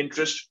have an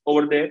interest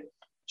over there.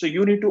 So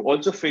you need to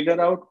also figure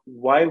out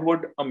why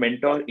would a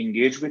mentor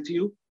engage with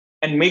you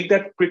and make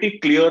that pretty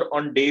clear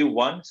on day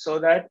one so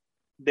that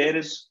there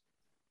is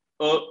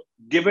a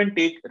give and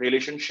take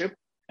relationship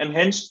and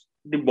hence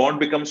the bond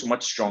becomes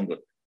much stronger.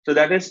 So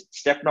that is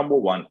step number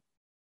one.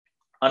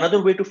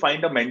 Another way to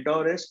find a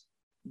mentor is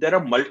there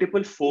are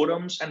multiple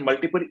forums and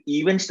multiple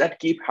events that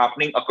keep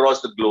happening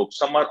across the globe.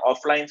 Some are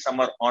offline, some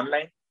are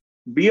online.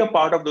 Be a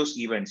part of those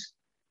events.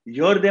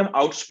 Hear them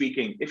out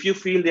speaking. If you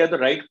feel they are the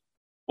right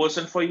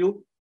person for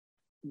you,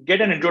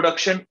 get an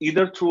introduction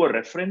either through a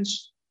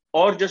reference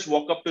or just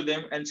walk up to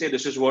them and say,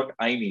 this is what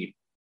I need.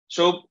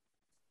 So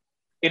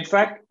in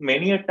fact,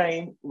 many a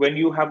time when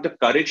you have the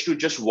courage to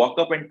just walk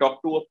up and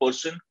talk to a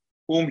person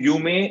whom you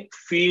may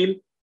feel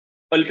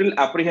a little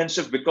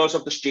apprehensive because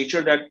of the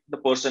stature that the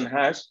person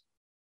has,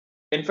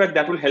 in fact,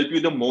 that will help you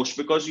the most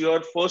because you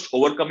are first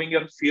overcoming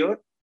your fear.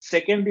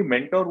 Second, the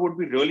mentor would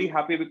be really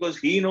happy because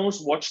he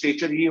knows what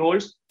stature he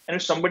holds. And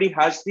if somebody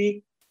has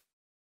the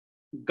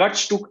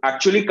guts to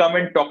actually come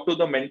and talk to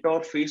the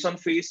mentor face on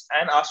face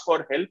and ask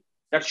for help,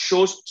 that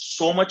shows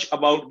so much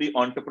about the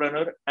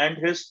entrepreneur and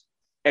his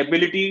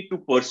ability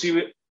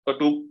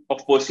to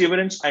of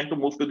perseverance and to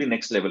move to the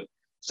next level.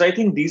 So I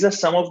think these are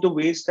some of the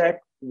ways that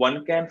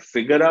one can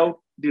figure out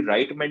the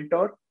right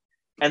mentor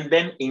and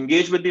then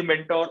engage with the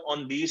mentor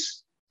on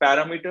these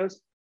parameters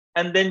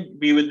and then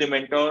be with the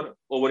mentor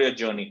over your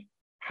journey.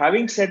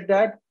 Having said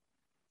that,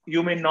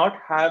 you may not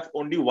have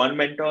only one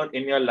mentor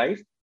in your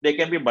life. There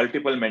can be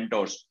multiple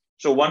mentors.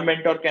 So one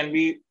mentor can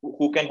be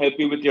who can help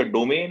you with your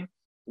domain.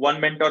 One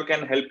mentor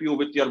can help you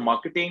with your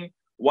marketing.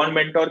 One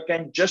mentor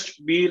can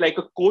just be like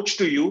a coach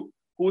to you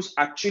who's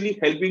actually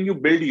helping you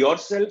build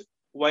yourself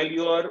while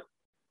you are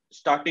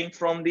starting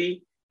from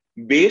the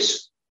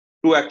base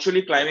to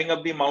actually climbing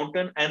up the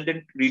mountain and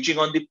then reaching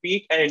on the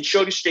peak and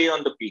ensure you stay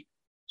on the peak.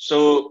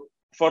 So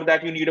for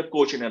that, you need a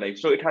coach in your life.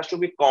 So it has to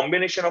be a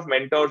combination of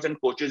mentors and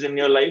coaches in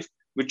your life,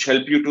 which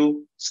help you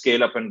to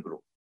scale up and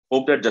grow.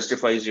 Hope that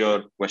justifies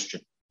your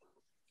question.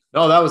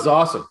 No, that was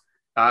awesome.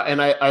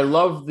 And I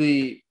love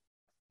the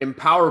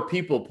empower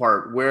people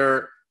part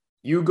where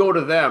you go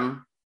to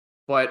them,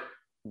 but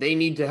they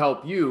need to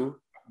help you.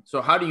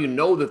 So how do you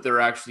know that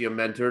they're actually a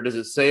mentor? Does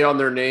it say on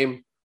their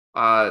name,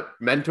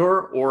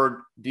 mentor,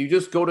 or do you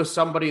just go to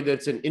somebody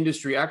that's an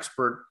industry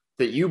expert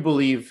that you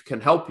believe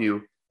can help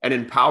you and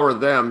empower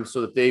them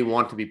so that they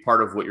want to be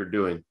part of what you're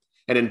doing?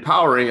 And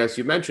empowering, as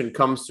you mentioned,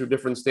 comes through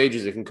different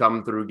stages. It can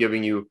come through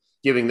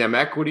giving them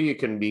equity. It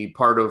can be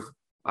part of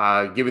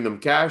giving them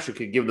cash. It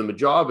could give them a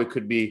job. It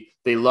could be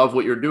they love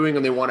what you're doing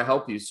and they want to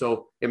help you.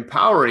 So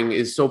empowering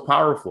is so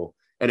powerful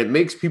and it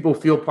makes people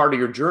feel part of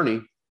your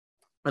journey.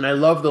 And I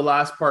love the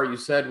last part you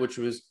said, which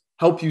was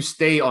help you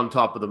stay on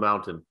top of the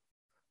mountain.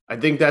 I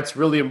think that's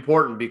really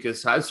important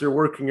because as you're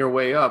working your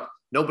way up,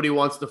 nobody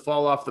wants to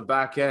fall off the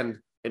back end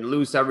and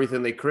lose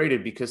everything they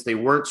created because they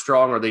weren't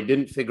strong or they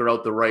didn't figure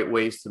out the right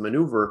ways to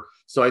maneuver.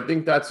 So I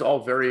think that's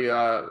all very,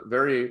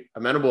 very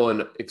amenable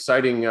and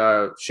exciting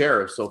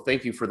share. So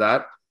thank you for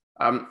that.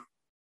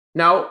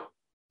 Now,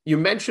 you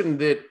mentioned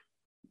that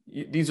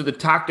these are the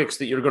tactics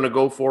that you're going to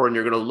go for and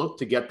you're going to look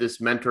to get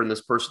this mentor and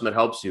this person that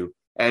helps you.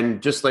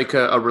 And just like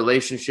a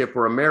relationship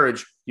or a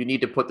marriage, you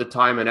need to put the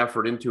time and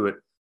effort into it.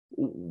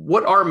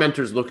 What are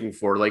mentors looking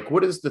for? Like,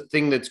 what is the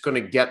thing that's going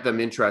to get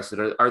them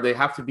interested? Are they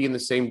have to be in the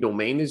same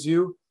domain as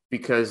you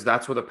because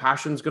that's where the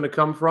passion is going to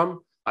come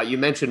from? You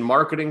mentioned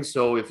marketing.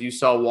 So if you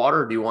sell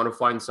water, do you want to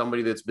find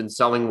somebody that's been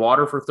selling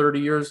water for 30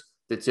 years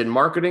that's in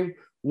marketing?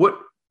 Or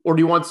do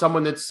you want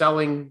someone that's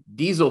selling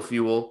diesel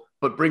fuel,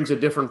 but brings a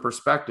different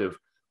perspective?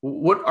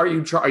 What are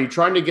you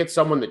trying to get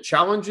someone that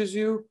challenges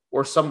you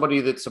or somebody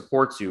that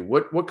supports you?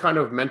 What kind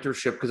of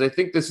mentorship? Because I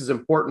think this is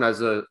important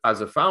as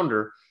a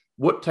founder.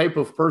 What type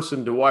of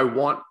person do I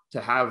want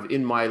to have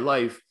in my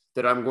life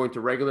that I'm going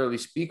to regularly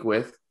speak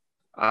with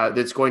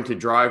that's going to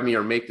drive me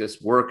or make this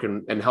work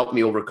and help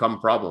me overcome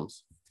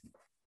problems?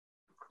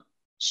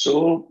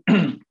 So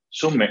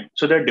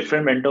there are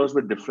different mentors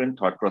with different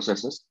thought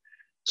processes.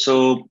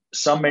 So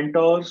some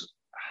mentors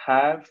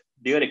have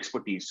their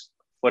expertise.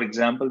 For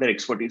example, their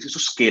expertise is to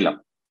scale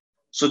up.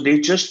 So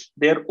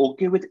they're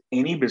okay with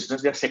any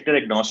business. They're sector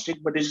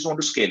agnostic, but they just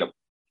want to scale up.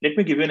 Let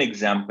me give you an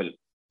example.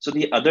 So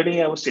the other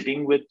day I was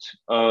sitting with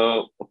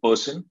a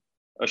person.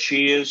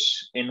 She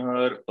is in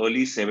her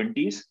early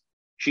 70s.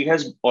 She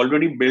has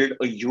already built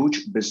a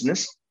huge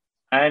business.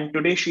 And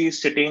today she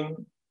is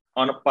sitting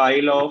on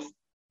a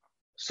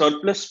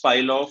surplus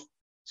pile of,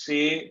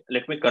 say,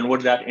 let me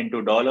convert that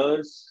into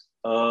dollars,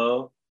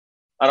 around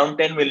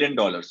 $10 million.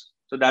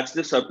 So that's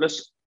the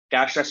surplus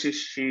cash that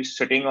she's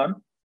sitting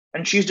on.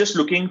 And she's just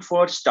looking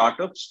for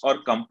startups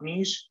or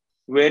companies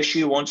where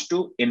she wants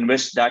to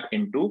invest that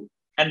into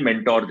and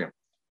mentor them.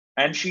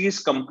 And she is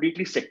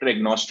completely sector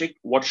agnostic.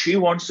 What she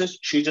wants is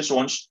she just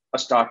wants a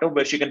startup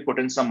where she can put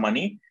in some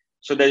money.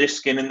 So there's a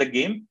skin in the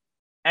game.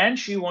 And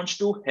she wants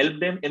to help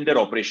them in their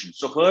operations.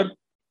 So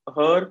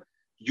her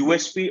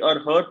USP or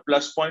her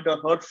plus point or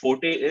her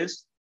forte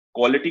is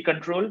quality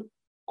control,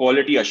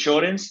 quality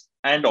assurance,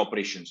 and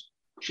operations.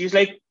 She's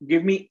like,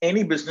 give me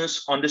any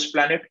business on this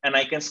planet and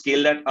I can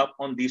scale that up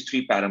on these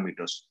three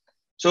parameters.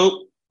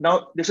 So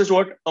now this is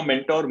what a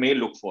mentor may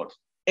look for.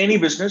 Any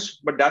business,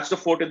 but that's the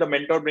forte the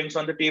mentor brings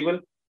on the table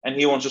and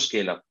he wants to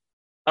scale up.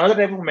 Another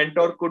type of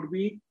mentor could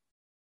be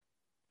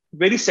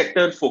very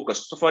sector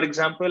focused. So for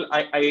example,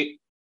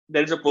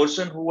 there is a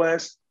person who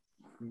has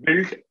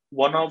built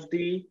one of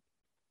the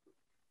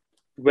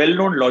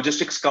well-known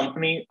logistics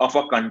company of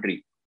our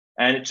country.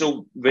 And it's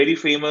a very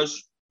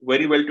famous,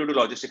 very well-to-do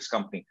logistics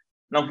company.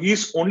 Now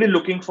he's only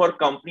looking for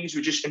companies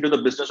which is into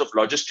the business of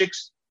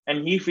logistics,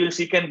 and he feels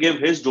he can give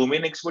his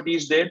domain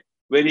expertise there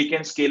where he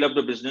can scale up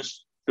the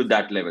business to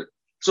that level.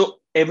 So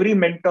every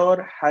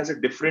mentor has a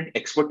different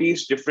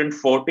expertise, different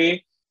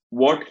forte,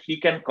 what he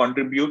can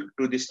contribute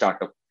to the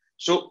startup.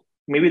 So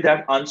maybe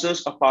that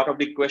answers a part of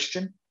the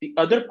question. The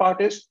other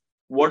part is,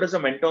 what does a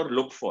mentor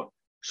look for?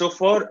 So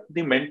for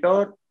the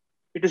mentor,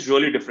 it is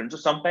really different. So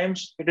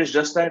sometimes it is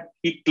just that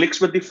he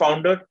clicks with the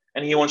founder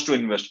and he wants to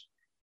invest.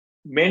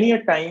 Many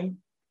a time,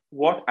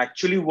 what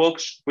actually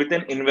works with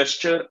an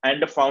investor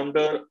and a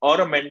founder,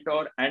 or a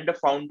mentor and a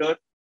founder,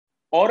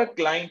 or a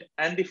client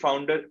and the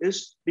founder,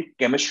 is the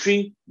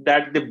chemistry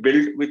that they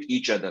build with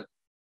each other.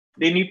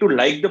 They need to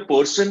like the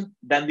person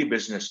than the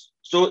business.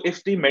 So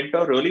if the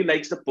mentor really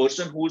likes the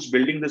person who's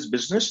building this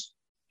business,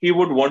 he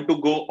would want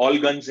to go all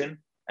guns in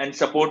and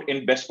support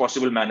in best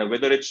possible manner,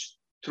 whether it's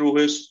through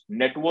his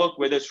network,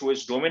 whether it's through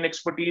his domain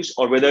expertise,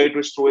 or whether it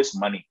was through his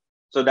money.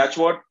 So that's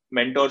what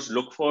mentors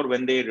look for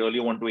when they really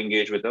want to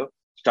engage with a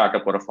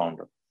startup or a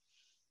founder.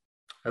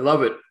 I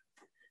love it.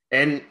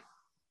 And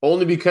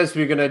only because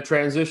we're going to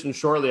transition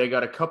shortly, I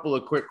got a couple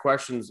of quick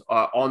questions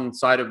on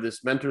side of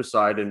this mentor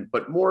side,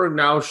 but more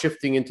now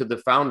shifting into the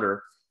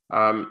founder.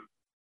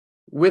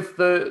 With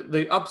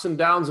the ups and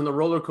downs and the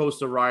roller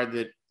coaster ride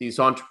that these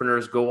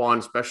entrepreneurs go on,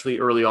 especially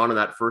early on in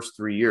that first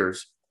 3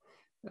 years,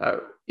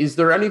 is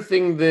there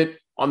anything that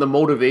on the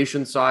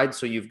motivation side,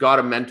 so you've got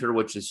a mentor,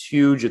 which is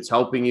huge, it's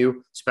helping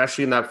you,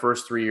 especially in that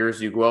first 3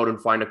 years, you go out and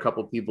find a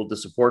couple people to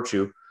support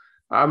you.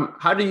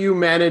 How do you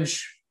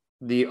manage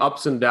the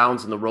ups and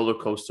downs and the roller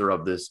coaster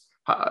of this?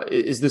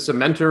 Is this a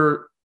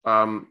mentor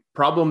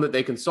problem that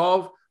they can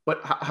solve?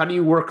 But how do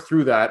you work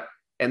through that?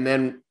 And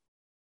then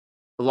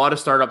a lot of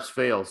startups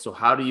fail. So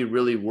how do you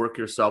really work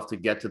yourself to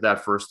get to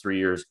that first 3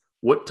 years?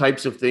 What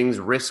types of things,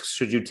 risks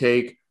should you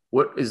take?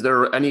 What is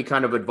there any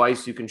kind of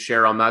advice you can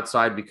share on that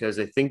side? Because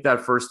I think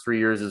that first 3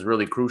 years is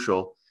really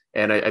crucial.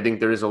 And I think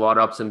there is a lot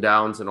of ups and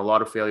downs and a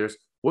lot of failures.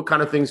 What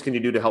kind of things can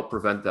you do to help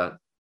prevent that?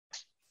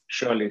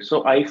 Surely.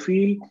 So I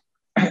feel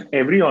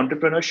every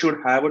entrepreneur should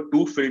have a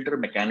two filter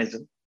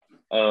mechanism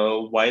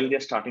while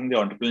they're starting the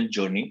entrepreneurial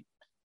journey.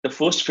 The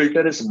first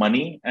filter is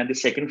money and the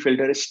second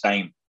filter is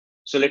time.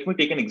 So let me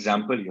take an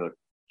example here.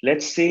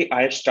 Let's say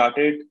I have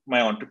started my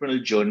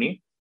entrepreneurial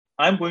journey.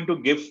 I'm going to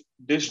give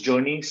this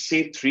journey,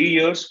 say 3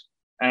 years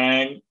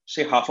and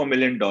say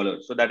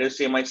 $500,000. So that is,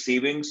 say, my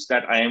savings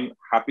that I am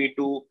happy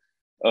to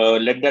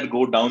let that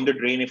go down the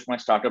drain if my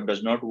startup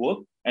does not work.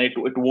 And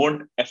it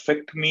won't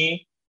affect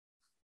me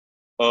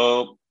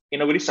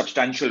in a very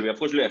substantial way. Of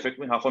course, it will affect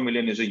me.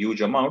 $500,000 is a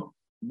huge amount,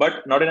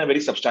 but not in a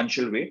very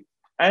substantial way.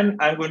 And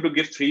I'm going to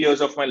give 3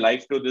 years of my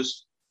life to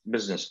this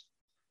business.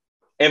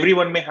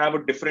 Everyone may have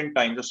a different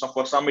time. So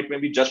for some, it may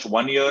be just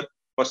 1 year.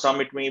 For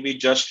some, it may be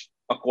just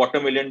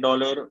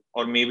 $250,000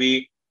 or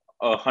maybe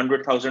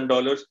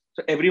 $100,000.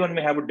 So everyone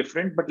may have a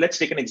different, but let's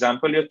take an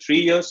example here, 3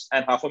 years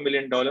and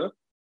 $500,000.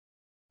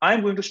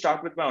 I'm going to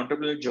start with my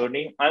entrepreneurial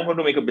journey. I'm going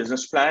to make a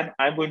business plan.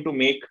 I'm going to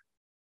make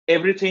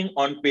everything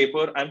on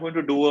paper. I'm going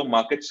to do a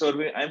market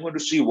survey. I'm going to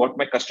see what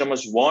my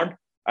customers want.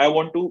 I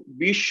want to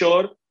be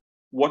sure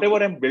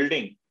whatever I'm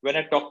building, when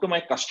I talk to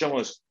my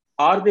customers,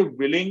 are they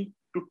willing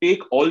to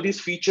take all these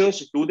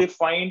features? Do they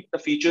find the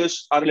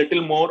features are a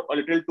little more, a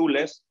little too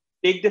less?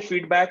 Take the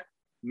feedback,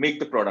 make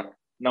the product.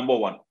 Number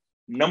one.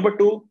 Number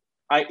two,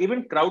 I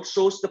even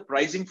crowdsource the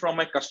pricing from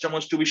my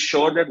customers to be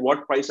sure that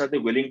what price are they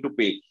willing to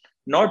pay.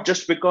 Not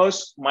just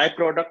because my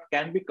product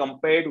can be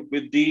compared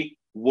with the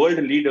world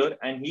leader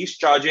and he's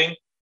charging,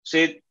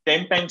 say,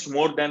 10 times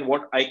more than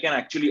what I can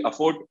actually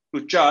afford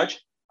to charge.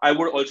 I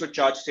would also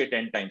charge, say,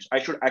 10 times. I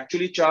should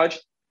actually charge,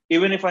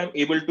 even if I'm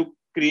able to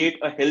create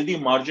a healthy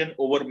margin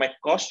over my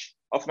cost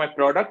of my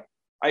product,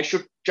 I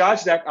should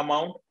charge that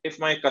amount if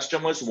my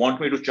customers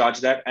want me to charge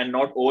that and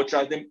not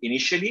overcharge them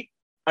initially,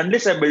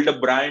 unless I build a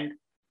brand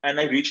and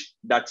I reach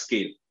that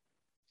scale.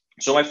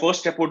 So my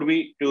first step would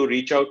be to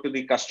reach out to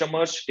the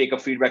customers, take a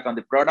feedback on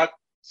the product.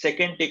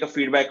 Second, take a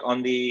feedback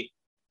on the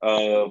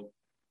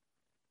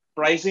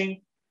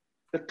pricing.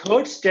 The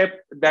third step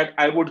that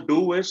I would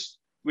do is,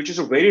 which is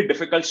a very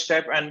difficult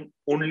step and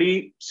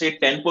only say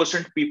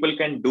 10% people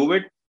can do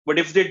it. But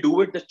if they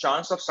do it, the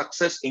chance of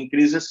success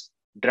increases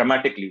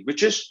dramatically,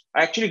 which is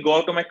I actually go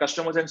out to my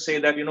customers and say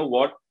that, you know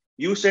what,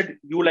 you said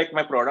you like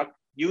my product.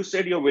 You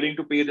said you're willing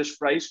to pay this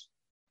price.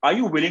 Are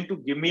you willing to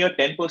give me a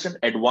 10%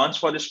 advance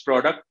for this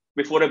product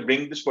before I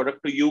bring this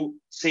product to you,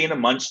 say in a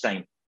month's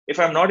time? If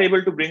I'm not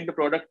able to bring the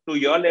product to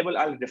your level,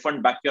 I'll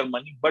refund back your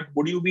money. But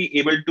would you be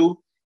able to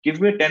give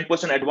me a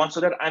 10% advance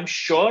so that I'm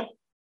sure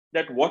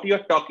that what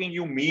you're talking,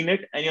 you mean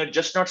it, and you're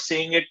just not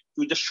saying it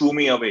to just shoo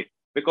me away?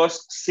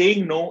 Because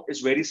saying no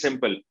is very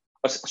simple.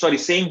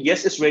 Saying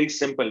yes is very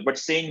simple, but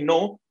saying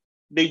no,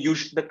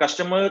 the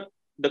customer,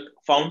 the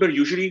founder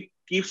usually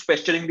keeps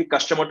pestering the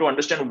customer to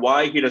understand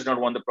why he does not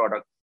want the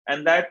product.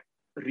 And that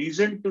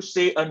reason to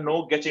say a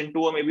no gets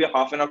into maybe a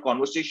half an hour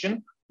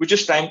conversation, which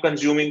is time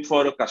consuming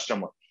for a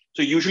customer.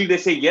 So usually they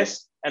say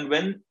yes. And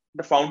when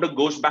the founder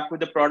goes back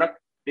with the product,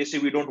 They say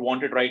we don't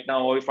want it right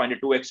now, or we find it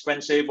too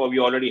expensive, or we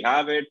already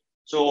have it.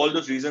 So all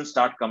those reasons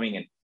start coming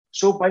in.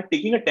 So by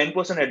taking a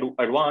 10%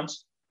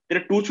 advance, there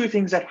are two, three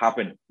things that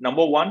happen.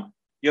 Number one,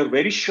 you're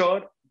very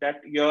sure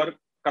that your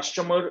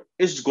customer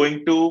is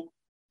going to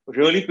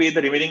really pay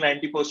the remaining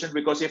 90%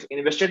 because you've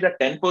invested that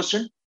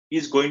 10%,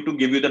 he's going to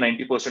give you the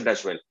 90%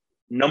 as well.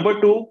 Number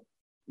two,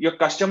 your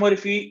customer,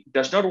 if he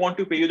does not want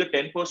to pay you the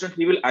 10%,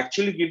 he will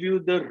actually give you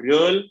the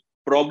real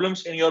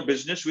problems in your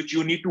business, which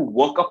you need to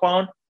work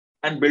upon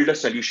and build a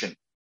solution.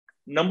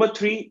 Number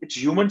three, it's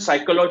human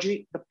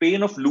psychology. The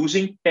pain of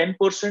losing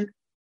 10%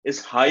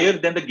 is higher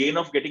than the gain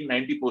of getting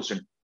 90%.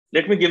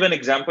 Let me give an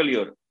example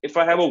here. If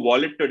I have a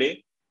wallet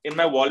today, in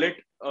my wallet,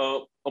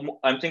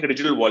 I'm thinking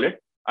digital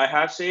wallet, I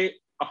have say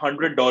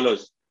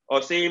 $100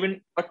 or say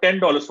even a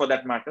 $10 for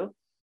that matter.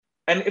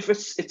 And if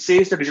it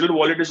says the digital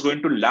wallet is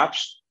going to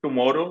lapse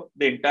tomorrow,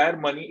 the entire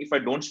money, if I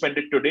don't spend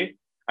it today,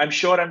 I'm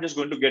sure I'm just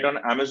going to get on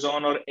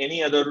Amazon or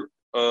any other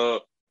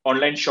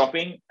online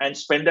shopping and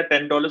spend that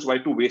 $10. Why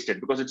to waste it?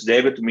 Because it's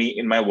there with me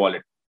in my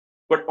wallet.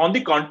 But on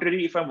the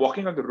contrary, if I'm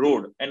walking on the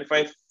road and if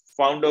I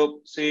found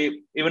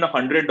say even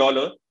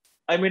 $100,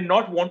 I may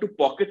not want to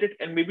pocket it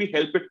and maybe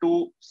help it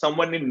to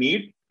someone in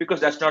need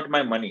because that's not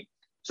my money.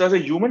 So as a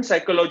human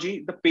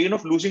psychology, the pain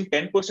of losing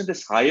 10%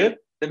 is higher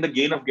than the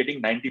gain of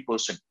getting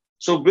 90%.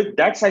 So with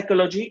that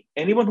psychology,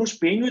 anyone who's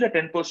paying you the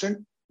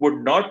 10%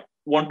 would not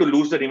want to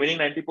lose the remaining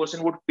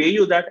 90%, would pay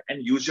you that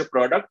and use your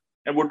product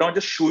and would not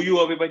just shoo you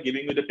away by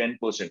giving you the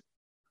 10%.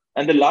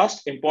 And the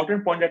last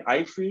important point that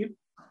I feel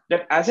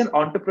that as an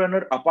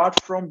entrepreneur,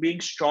 apart from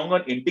being strong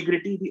on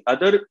integrity, the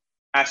other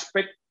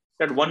aspect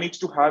that one needs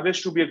to have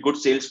is to be a good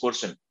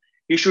salesperson.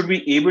 He should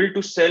be able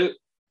to sell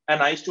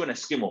an ice to an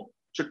Eskimo.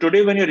 So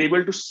today, when you're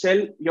able to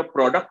sell your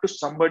product to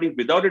somebody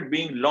without it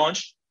being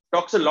launched,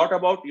 talks a lot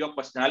about your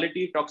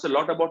personality, talks a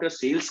lot about your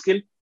sales skill,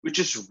 which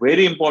is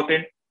very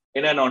important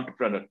in an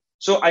entrepreneur.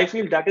 So I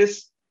feel that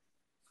is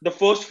the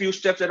first few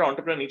steps that an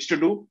entrepreneur needs to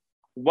do.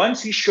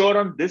 Once he's sure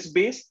on this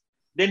base,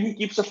 then he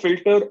keeps a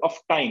filter of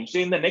time. So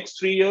in the next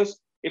 3 years,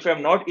 if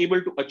I'm not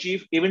able to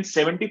achieve even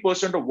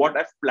 70% of what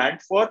I've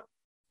planned for,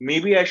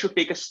 maybe I should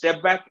take a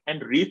step back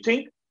and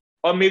rethink,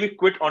 or maybe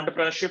quit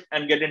entrepreneurship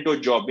and get into a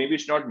job. Maybe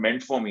it's not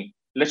meant for me.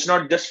 Let's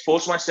not just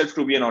force myself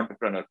to be an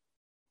entrepreneur.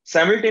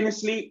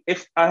 Simultaneously,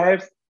 if I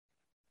have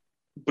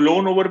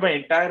blown over my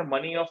entire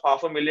money of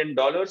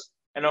 $500,000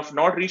 and I've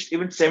not reached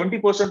even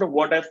 70% of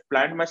what I've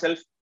planned myself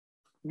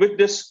with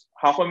this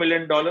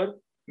 $500,000,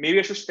 maybe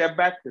I should step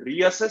back,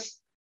 reassess,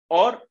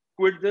 or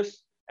quit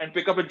this and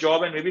pick up a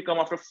job and maybe come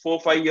after 4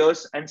 or 5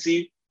 years and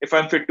see if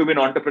I'm fit to be an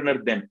entrepreneur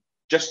then.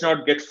 Just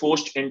not get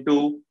forced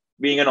into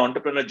being an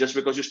entrepreneur just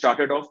because you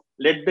started off.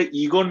 Let the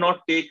ego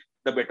not take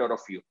the better of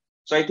you.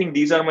 So I think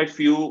these are my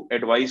few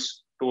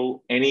advice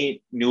to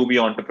any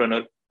newbie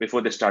entrepreneur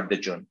before they start their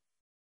journey.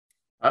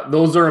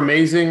 Those are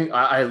amazing.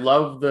 I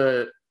love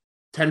the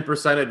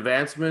 10%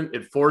 advancement.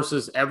 It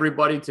forces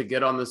everybody to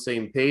get on the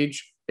same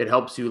page. It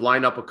helps you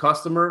line up a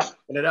customer,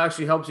 and it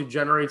actually helps you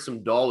generate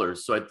some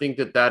dollars. So I think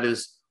that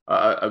is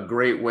a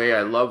great way.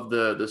 I love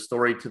the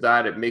story to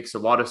that. It makes a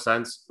lot of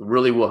sense. It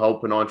really will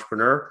help an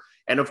entrepreneur.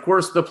 And of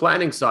course, the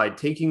planning side,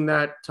 taking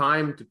that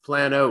time to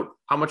plan out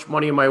how much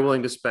money am I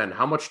willing to spend?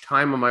 How much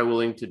time am I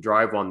willing to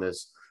drive on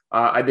this?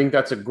 I think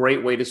that's a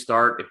great way to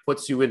start. It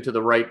puts you into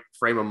the right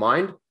frame of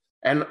mind.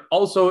 And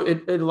also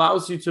it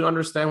allows you to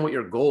understand what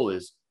your goal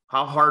is.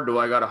 How hard do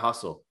I got to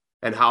hustle?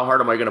 And how hard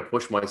am I going to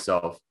push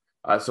myself?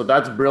 So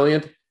that's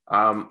brilliant.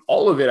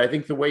 All of it, I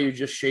think the way you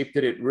just shaped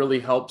it, it really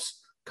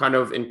helps kind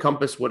of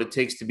encompass what it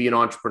takes to be an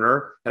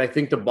entrepreneur. And I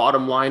think the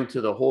bottom line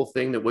to the whole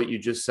thing, that what you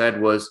just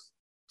said was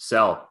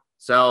sell.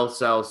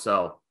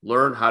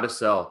 Learn how to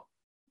sell.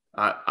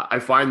 I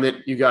find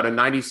that you got a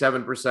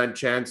 97%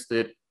 chance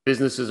that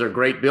businesses are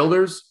great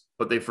builders,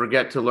 but they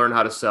forget to learn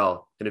how to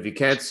sell. And if you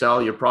can't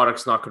sell, your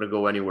product's not going to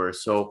go anywhere.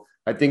 So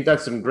I think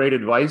that's some great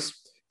advice.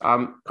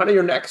 Kind of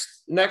your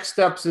next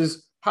steps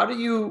is, how do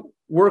you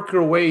work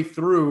your way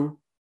through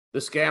the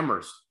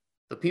scammers,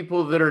 the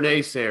people that are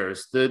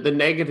naysayers, the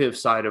negative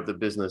side of the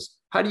business?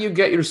 How do you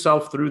get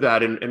yourself through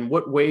that? And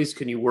what ways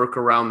can you work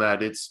around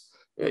that? It's,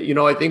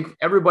 I think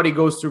everybody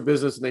goes through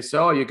business and they say,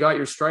 oh, you got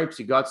your stripes,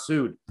 you got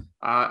sued.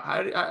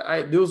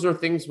 Those are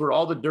things where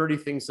all the dirty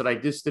things that I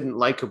just didn't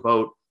like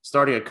about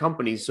starting a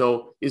company.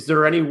 So is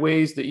there any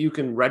ways that you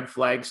can red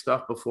flag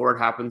stuff before it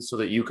happens so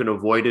that you can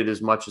avoid it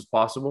as much as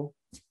possible?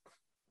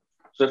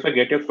 So if I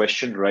get your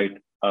question right,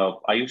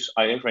 I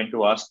am trying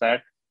to ask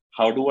that,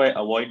 how do I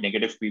avoid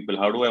negative people?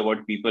 How do I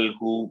avoid people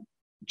who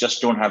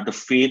just don't have the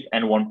faith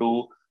and want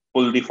to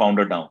pull the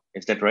founder down?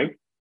 Is that right?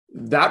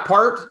 That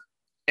part,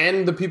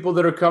 and the people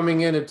that are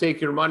coming in and take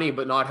your money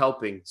but not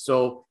helping.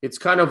 So it's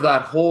kind of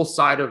that whole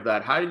side of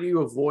that. How do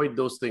you avoid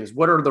those things?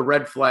 What are the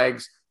red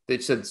flags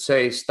that should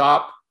say,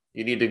 stop,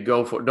 you need to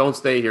go for, don't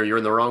stay here, you're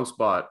in the wrong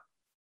spot?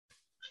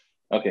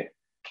 Okay.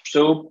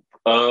 So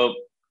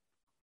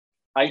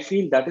I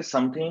feel that is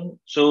something.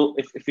 So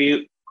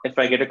if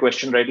I get a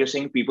question right, you're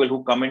saying people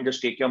who come and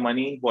just take your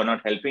money, who are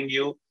not helping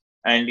you,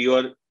 and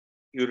you're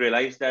you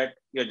realize that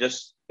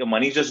your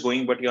money is just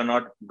going, but you're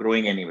not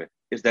growing anywhere.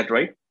 Is that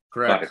right?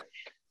 Got it.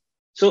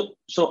 Correct.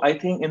 So I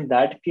think in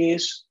that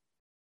case,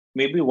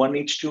 maybe one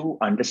needs to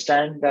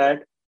understand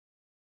that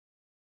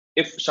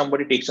if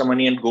somebody takes some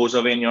money and goes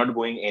away and you're not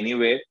going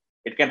anywhere,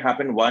 it can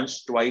happen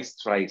once, twice,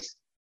 thrice.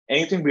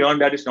 Anything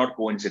beyond that is not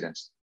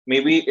coincidence.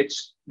 Maybe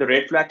it's the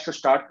red flags to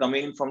start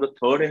coming from the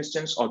third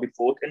instance or the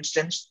fourth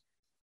instance.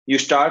 You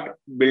start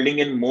building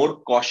in more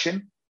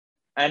caution,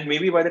 and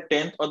maybe by the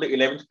 10th or the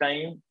 11th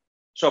time.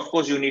 So of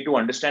course you need to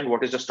understand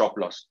what is the stop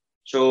loss.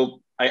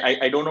 So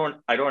I don't know.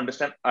 I don't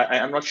understand.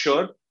 I'm not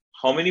sure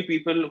how many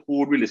people who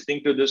would be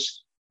listening to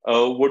this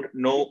would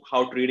know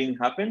how trading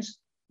happens.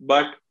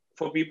 But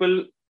for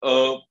people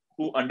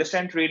who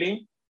understand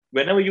trading,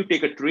 whenever you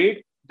take a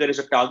trade, there is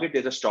a target,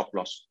 there's a stop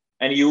loss,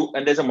 and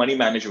there's a money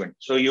management.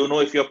 So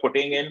if you're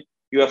putting in,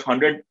 you have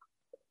 $100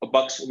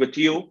 with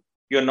you,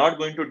 you're not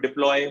going to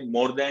deploy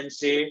more than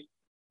say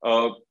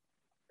 $10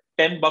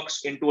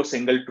 into a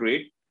single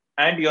trade,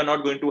 and you're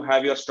not going to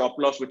have your stop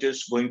loss, which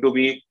is going to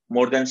be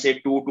more than say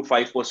 2 to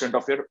 5%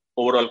 of your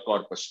overall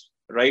corpus,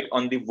 right?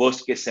 On the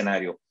worst case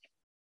scenario.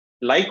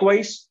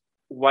 Likewise,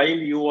 while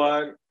you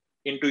are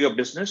into your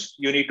business,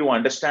 you need to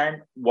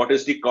understand what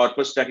is the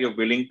corpus that you're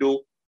willing to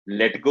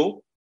let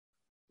go.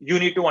 You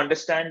need to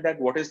understand that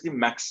what is the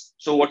max.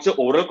 So what's the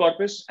overall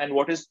corpus and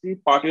what is the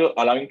part you're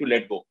allowing to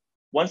let go?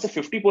 Once the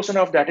 50%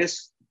 of that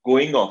is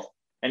going off,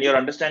 and you're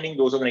understanding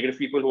those are the negative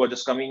people who are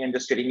just coming and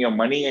just getting your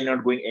money and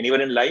not going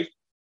anywhere in life,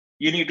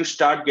 you need to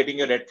start getting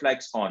your red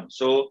flags on.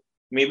 So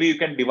maybe you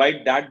can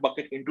divide that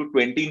bucket into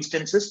 20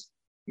 instances.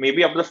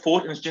 Maybe after the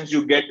fourth instance,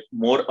 you get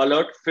more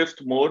alert,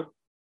 fifth more.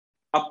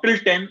 Up till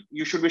 10,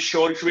 you should be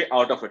sure you should be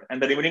out of it.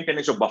 And the remaining 10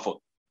 is your buffer.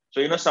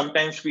 So,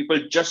 sometimes people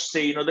just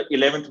say, the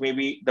 11th may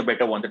be the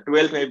better one, the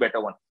 12th may be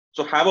better one.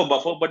 So have a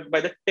buffer, but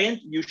by the 10th,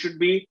 you should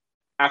be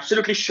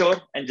absolutely sure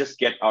and just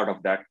get out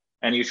of that.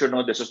 And you should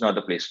know this is not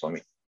the place for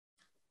me.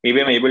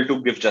 Maybe I'm able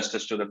to give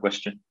justice to the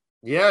question.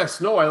 Yes,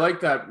 no, I like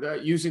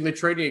that. Using the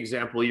trading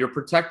example, you're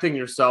protecting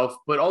yourself,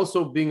 but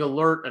also being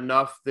alert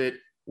enough that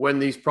when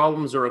these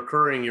problems are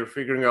occurring, you're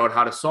figuring out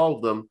how to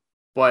solve them.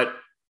 But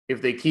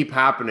if they keep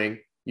happening,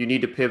 you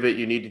need to pivot,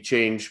 you need to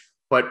change,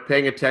 but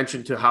paying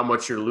attention to how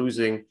much you're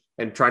losing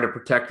and trying to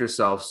protect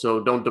yourself.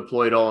 So don't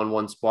deploy it all in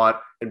one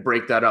spot and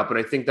break that up. And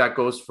I think that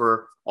goes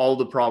for all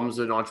the problems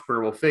an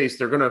entrepreneur will face.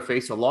 They're going to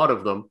face a lot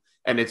of them.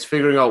 And it's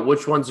figuring out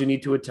which ones you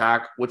need to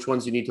attack, which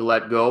ones you need to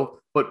let go,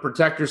 but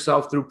protect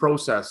yourself through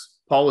process,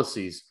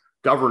 policies,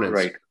 governance,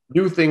 right.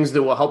 Do things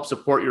that will help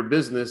support your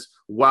business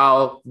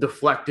while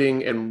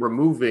deflecting and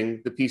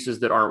removing the pieces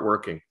that aren't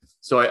working.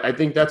 So I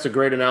think that's a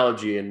great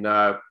analogy. And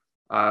I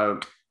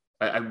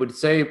would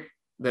say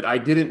that I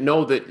didn't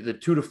know that the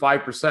 2 to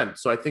 5%.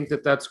 So I think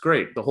that that's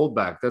great. The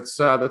holdback,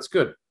 that's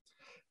good.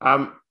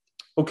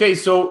 Okay.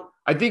 So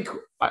I think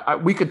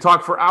we could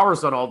talk for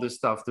hours on all this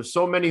stuff. There's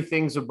so many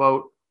things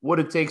about what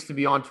it takes to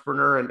be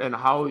entrepreneur and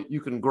how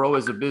you can grow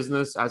as a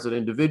business, as an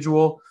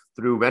individual,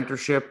 through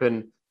mentorship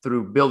and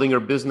through building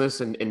your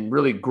business and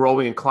really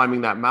growing and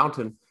climbing that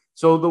mountain.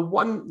 So the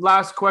one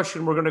last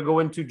question we're going to go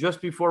into just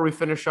before we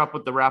finish up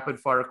with the rapid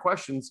fire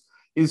questions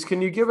is,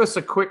 can you give us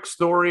a quick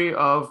story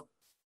of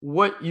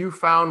what you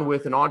found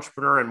with an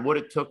entrepreneur and what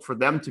it took for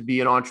them to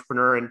be an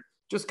entrepreneur, and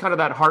just kind of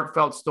that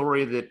heartfelt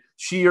story that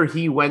she or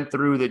he went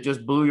through that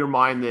just blew your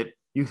mind, that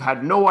you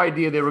had no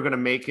idea they were going to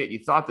make it. You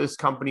thought this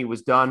company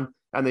was done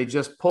and they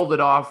just pulled it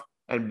off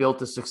and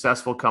built a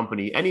successful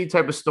company. Any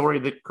type of story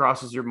that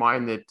crosses your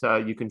mind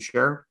that you can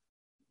share?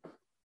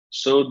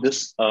 So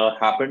this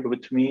happened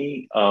with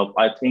me,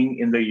 I think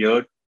in the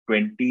year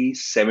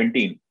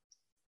 2017.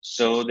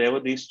 So there were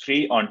these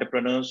 3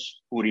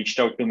 entrepreneurs who reached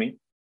out to me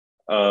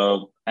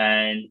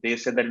and they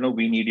said that,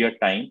 we need your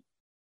time.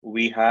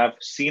 We have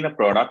seen a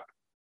product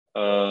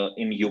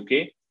in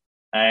UK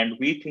and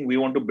we think we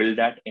want to build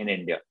that in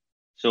India.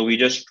 So we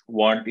just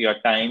want your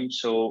time.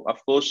 So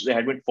of course, they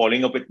had been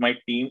following up with my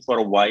team for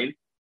a while.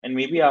 And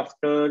maybe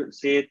after,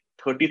 say,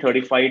 30,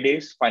 35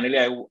 days,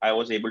 finally, I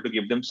was able to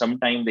give them some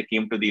time. They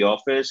came to the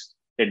office.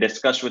 They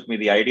discussed with me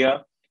the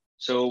idea.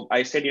 So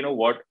I said,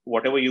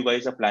 whatever you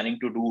guys are planning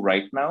to do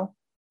right now,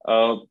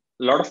 a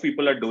lot of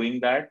people are doing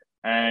that.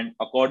 And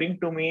according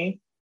to me,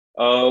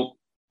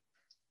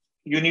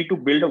 you need to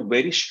build a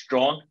very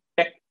strong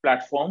tech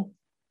platform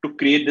to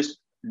create this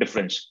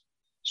difference.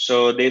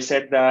 So they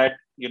said that,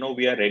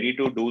 we are ready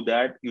to do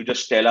that. You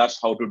just tell us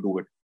how to do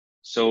it.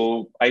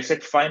 So I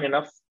said, fine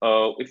enough.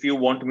 If you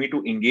want me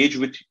to engage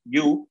with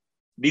you,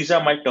 these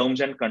are my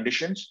terms and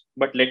conditions.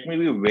 But let me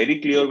be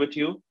very clear with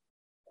you.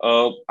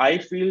 I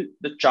feel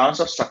the chance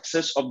of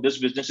success of this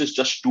business is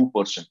just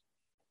 2%,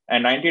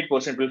 and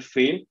 98% will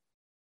fail.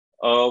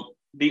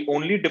 The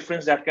only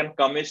difference that can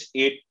come is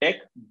A, tech,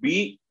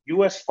 B,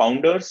 you as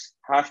founders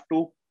have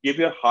to give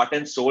your heart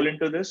and soul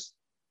into this.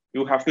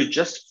 You have to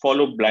just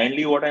follow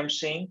blindly what I'm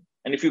saying.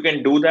 And if you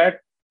can do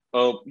that,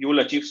 you will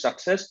achieve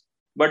success.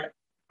 But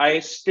I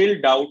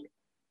still doubt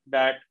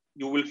that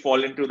you will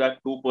fall into that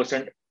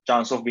 2%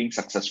 chance of being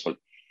successful.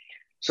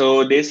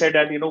 So they said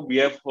that, we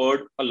have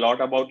heard a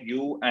lot about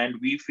you, and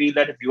we feel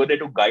that if you are there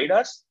to guide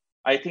us,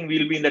 I think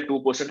we'll be in the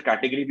 2%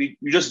 category.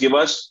 You just give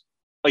us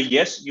a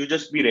yes, you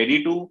just be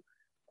ready to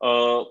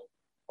uh,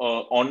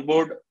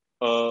 onboard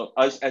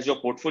us as your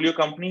portfolio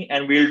company,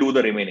 and we'll do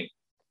the remaining.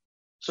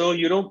 So,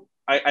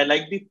 I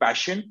like the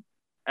passion,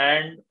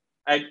 and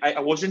I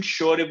wasn't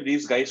sure if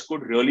these guys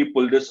could really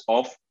pull this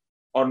off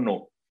or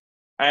no.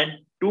 And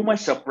to my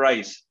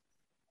surprise,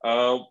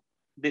 uh,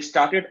 they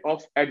started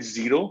off at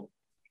zero.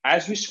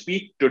 As we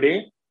speak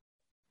today,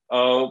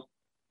 uh,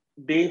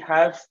 they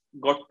have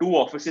got two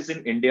offices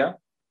in India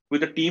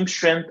with a team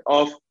strength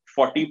of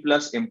 40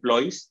 plus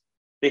employees.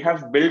 They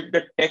have built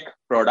the tech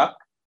product.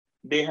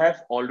 They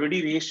have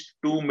already raised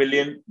 $2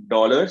 million.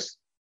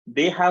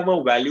 They have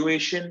a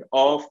valuation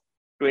of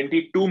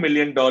 $22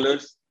 million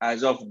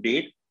as of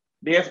date.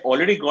 They have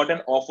already got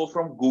an offer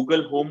from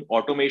Google Home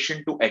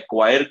Automation to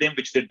acquire them,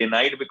 which they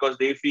denied because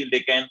they feel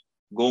they can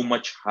go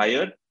much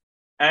higher.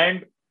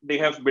 And they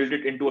have built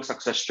it into a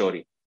success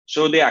story.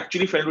 So they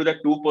actually fell to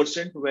that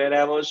 2%, where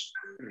I was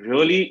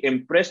really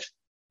impressed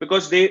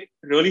because they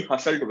really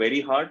hustled very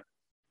hard.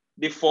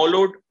 They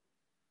followed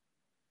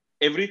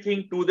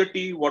everything to the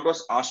T, what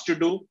was asked to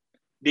do.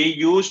 They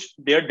used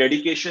their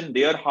dedication,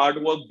 their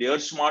hard work, their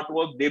smart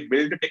work. They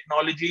built the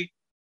technology.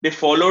 They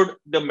followed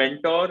the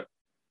mentor,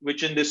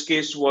 which in this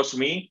case was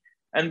me.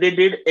 And they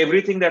did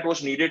everything that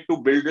was needed to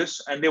build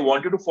this. And they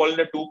wanted to fall in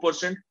the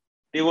 2%.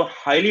 They were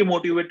highly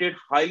motivated,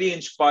 highly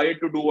inspired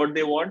to do what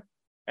they want.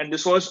 And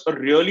this was a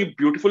really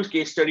beautiful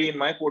case study in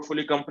my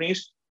portfolio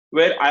companies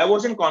where I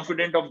wasn't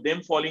confident of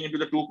them falling into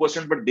the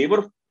 2%, but they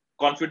were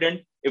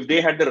confident if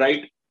they had the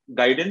right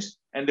guidance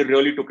and they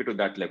really took it to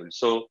that level.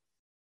 So,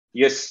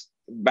 yes,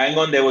 bang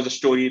on, there was a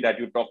story that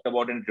you talked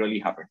about and it really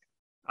happened.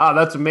 Ah,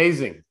 that's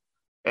amazing.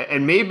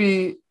 And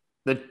maybe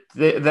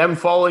them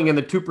falling in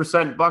the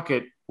 2%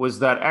 bucket was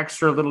that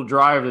extra little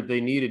drive that they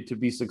needed to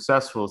be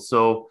successful.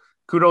 So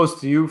kudos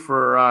to you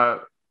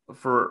for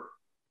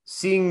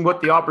seeing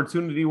what the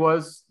opportunity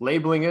was,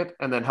 labeling it,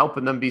 and then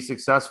helping them be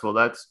successful.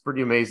 That's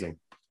pretty amazing.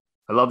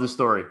 I love the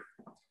story.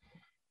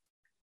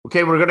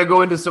 Okay, we're going to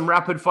go into some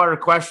rapid fire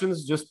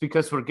questions just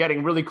because we're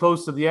getting really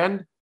close to the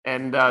end.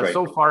 And Right.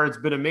 So far, it's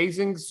been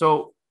amazing.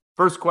 So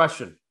first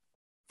question,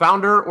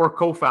 founder or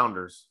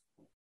co-founders?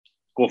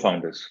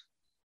 Co-founders.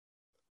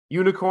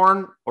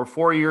 Unicorn or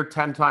 4-year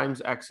 10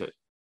 times exit?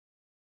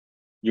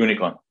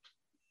 Unicorn.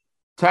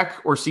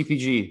 Tech or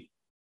CPG?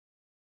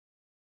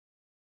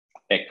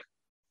 Tech.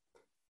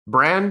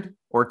 Brand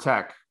or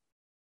tech?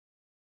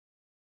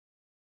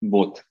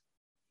 Both.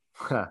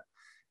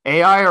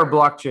 AI or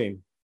blockchain?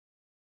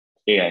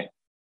 AI.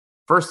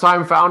 First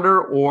time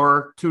founder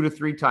or 2 to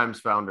 3 times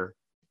founder?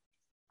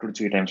 2 to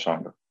 3 times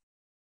founder.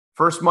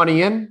 First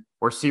money in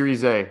or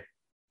Series A?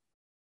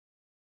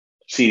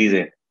 Series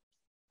A.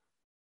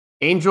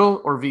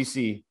 Angel or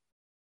VC?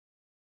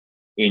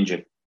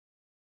 Angel.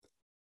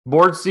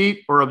 Board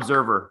seat or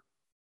observer?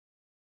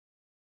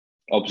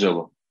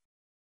 Observer.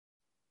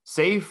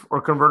 Safe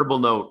or convertible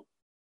note?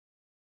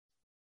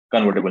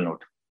 Convertible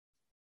note.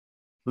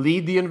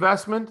 Lead the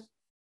investment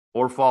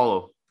or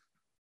follow?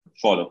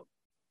 Follow.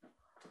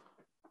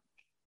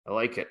 I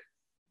like it.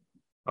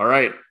 All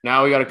right.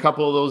 Now we got a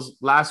couple of those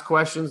last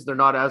questions. They're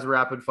not as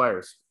rapid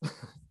fires.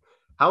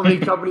 How many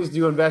companies do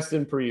you invest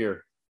in per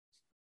year?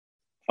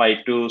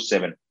 5 to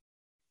 7.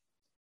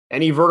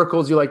 Any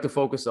verticals you like to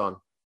focus on?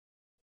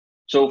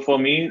 So for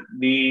me,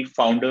 the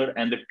founder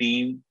and the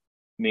team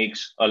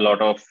makes a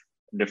lot of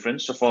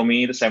difference. So for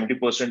me, the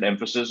 70%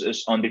 emphasis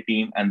is on the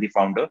team and the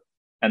founder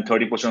and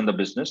 30% on the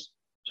business.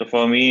 So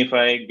for me, if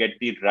I get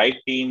the right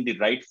team, the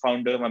right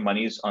founder, my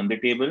money is on the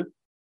table.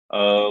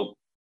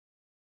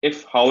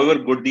 If however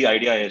good the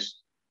idea is,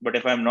 but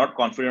if I'm not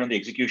confident on the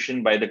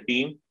execution by the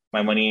team,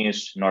 my money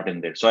is not in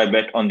there. So I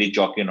bet on the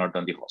jockey, not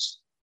on the horse.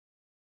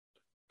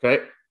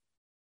 Okay.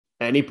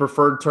 Any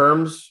preferred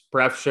terms?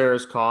 Pref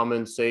shares,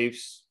 common,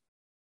 safes?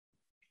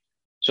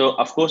 So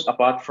of course,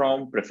 apart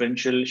from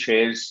preferential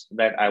shares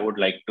that I would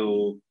like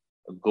to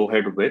go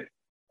ahead with,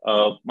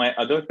 my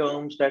other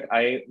terms that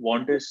I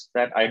want is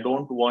that I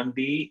don't want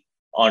the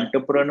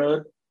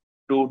entrepreneur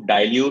to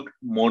dilute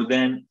more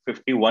than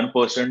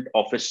 51%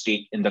 of his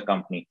stake in the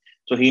company.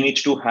 So he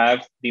needs to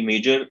have the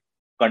major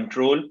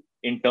control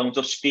in terms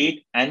of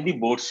stake and the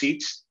board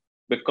seats,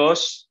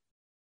 because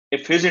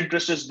if his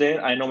interest is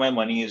there, I know my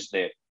money is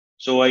there.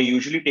 So I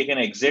usually take an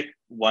exit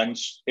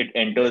once it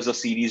enters a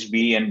Series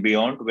B and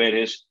beyond, where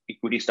his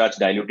equity starts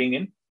diluting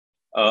in.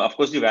 Of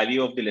course, the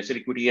value of the lesser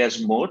equity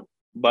has more,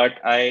 but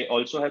I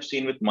also have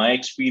seen with my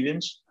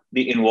experience,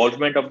 the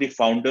involvement of the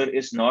founder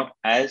is not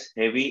as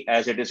heavy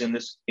as it is in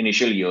this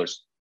initial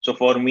years. So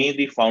for me,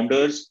 the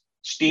founder's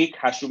stake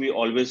has to be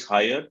always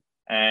higher.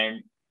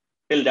 And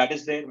till that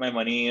is there, my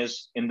money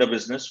is in the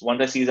business.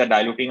 Once I see that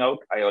diluting out,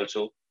 I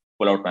also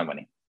pull out my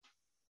money.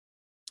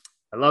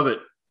 I love it.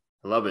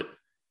 I love it.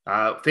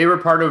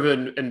 Favorite part of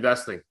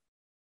investing?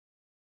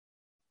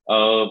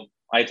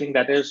 I think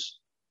that is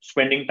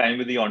spending time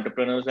with the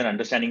entrepreneurs and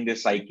understanding their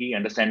psyche,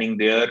 understanding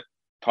their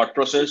thought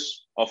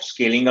process of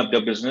scaling up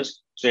their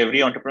business. So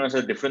every entrepreneur has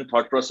a different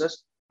thought process,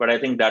 but I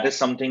think that is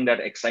something that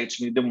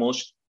excites me the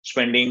most,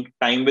 spending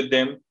time with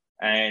them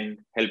and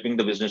helping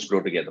the business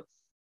grow together.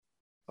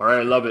 All right,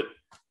 I love it.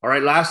 All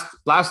right,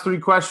 last three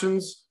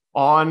questions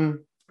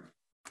on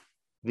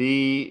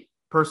the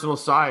personal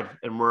side,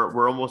 and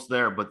we're almost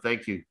there, but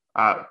thank you.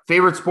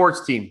 Favorite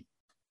sports team?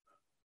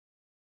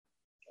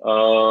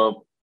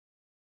 So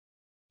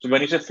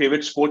when you say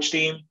favorite sports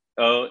team,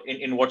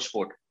 in what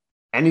sport?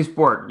 Any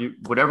sport,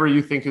 whatever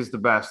you think is the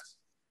best.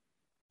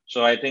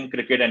 So I think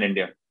cricket and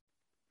India.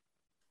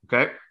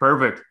 Okay,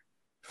 perfect.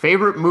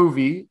 Favorite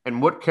movie,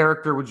 and what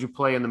character would you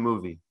play in the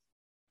movie?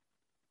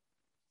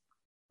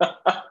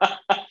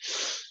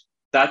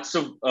 That's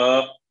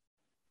a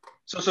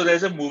so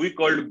there's a movie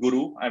called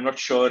Guru. I'm not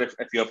sure if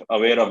you're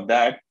aware of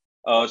that.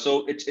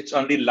 So it's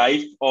on the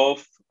life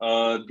of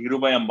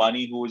Dhirubhai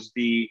Ambani, who is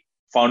the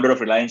founder of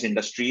Reliance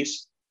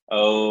Industries.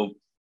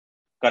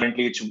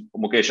 Currently, it's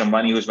Mukesh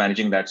Ambani who's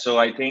managing that. So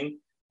I think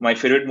my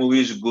favorite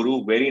movie is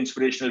Guru. Very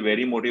inspirational,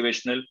 very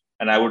motivational,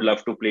 and I would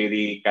love to play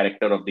the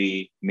character of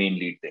the main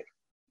lead there.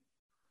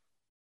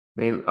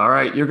 All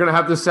right, you're gonna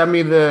have to send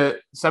me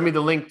the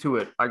link to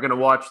it. I'm gonna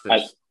watch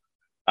this.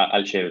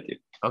 I'll share with you.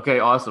 Okay,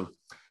 awesome.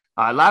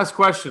 Last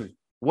question.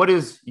 What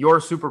is your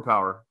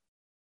superpower?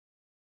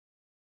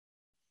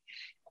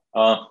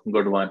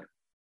 Good one.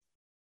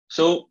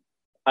 So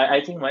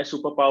I think my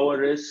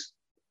superpower is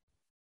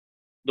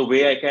the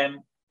way I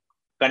can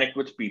connect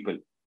with people.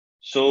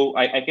 So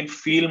I can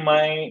feel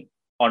my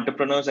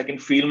entrepreneurs, I can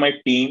feel my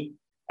team,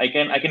 I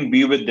can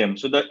be with them.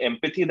 So the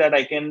empathy that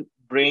I can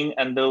bring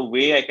and the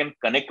way I can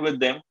connect with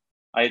them,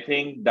 I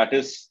think that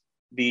is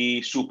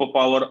the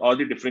superpower or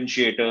the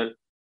differentiator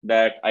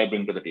that I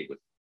bring to the table.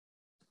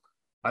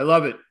 I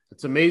love it.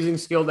 It's an amazing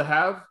skill to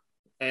have.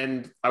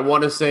 And I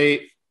want to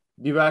say,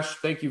 Devash,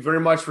 thank you very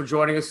much for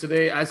joining us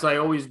today. As I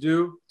always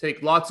do,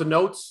 take lots of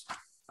notes.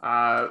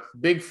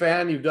 Big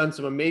fan. You've done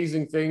some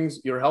amazing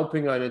things. You're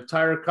helping an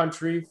entire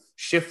country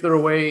shift their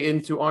way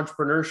into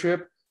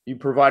entrepreneurship. You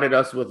provided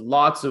us with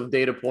lots of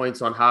data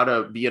points on how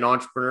to be an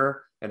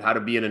entrepreneur and how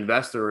to be an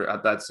investor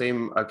at that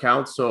same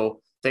account.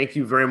 So thank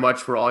you very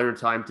much for all your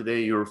time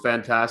today. You were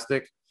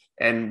fantastic.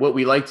 And what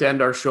we like to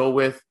end our show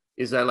with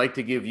is I like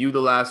to give you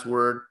the last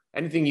word.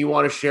 Anything you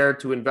want to share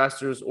to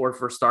investors or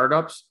for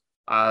startups,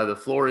 the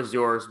floor is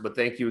yours. But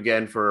thank you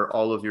again for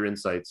all of your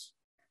insights.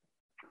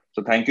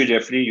 So thank you,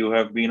 Jeffrey. You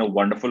have been a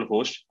wonderful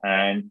host.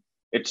 And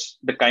it's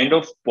the kind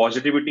of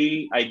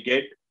positivity I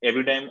get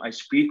every time I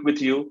speak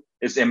with you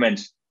is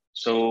immense.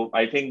 So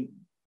I think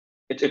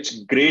it's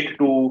great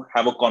to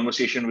have a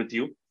conversation with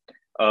you.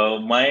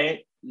 My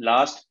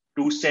last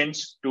 2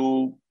 cents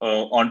to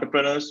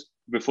entrepreneurs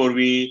before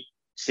we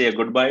say a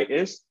goodbye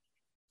is,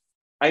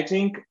 I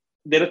think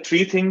there are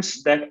 3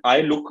 things that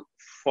I look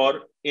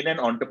for in an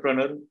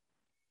entrepreneur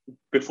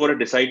before I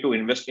decide to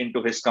invest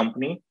into his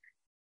company.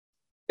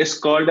 It's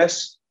called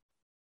as,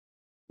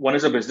 one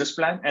is a business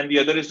plan and the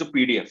other is the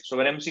PDF. So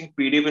when I'm saying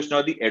PDF, it's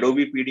not the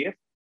Adobe PDF,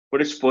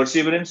 but it's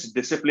perseverance,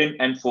 discipline,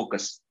 and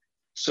focus.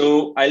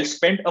 So I'll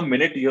spend a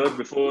minute here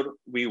before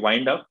we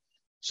wind up.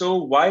 So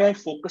why I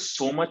focus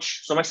so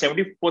much? So my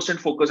 70%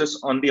 focus is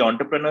on the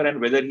entrepreneur and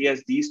whether he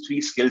has these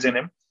 3 skills in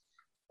him.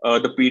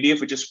 The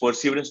PDF, which is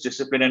perseverance,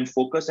 discipline, and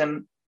focus.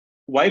 And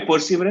why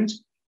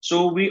perseverance?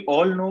 So we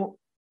all know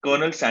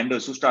Colonel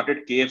Sanders, who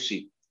started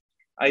KFC.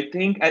 I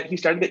think he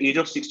started at the age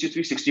of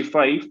 63,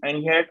 65, and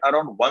he had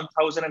around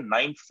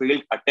 1,009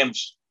 failed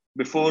attempts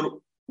before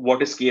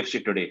what is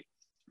KFC today.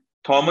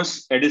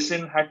 Thomas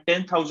Edison had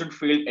 10,000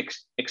 failed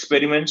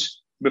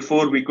experiments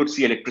before we could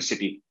see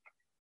electricity.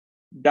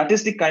 That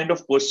is the kind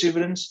of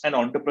perseverance an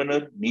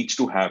entrepreneur needs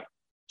to have.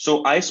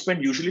 So I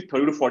spend usually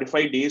 30 to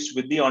 45 days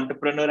with the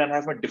entrepreneur and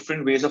have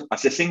different ways of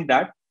assessing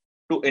that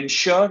to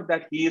ensure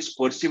that he is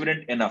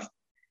perseverant enough.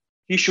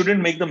 He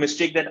shouldn't make the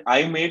mistake that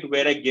I made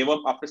where I gave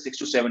up after 6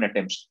 to 7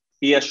 attempts.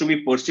 He has to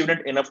be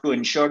perseverant enough to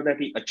ensure that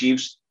he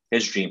achieves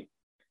his dream.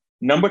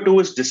 Number 2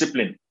 is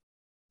discipline.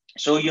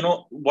 So,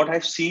 what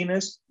I've seen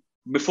is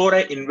before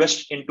I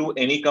invest into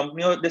any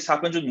company, or this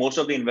happens with most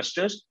of the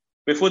investors,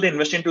 before they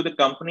invest into the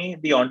company,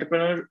 the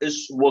entrepreneur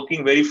is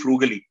working very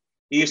frugally.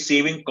 He is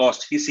saving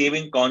costs. He's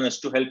saving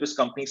corners to help his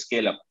company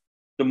scale up.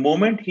 The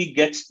moment he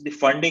gets the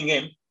funding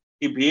in,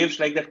 he behaves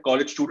like that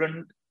college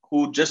student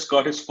who just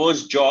got his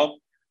first job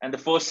and the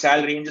first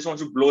salary and just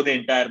wants to blow the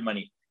entire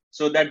money.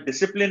 So that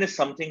discipline is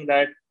something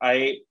that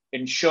I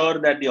ensure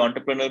that the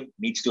entrepreneur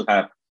needs to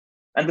have.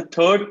 And the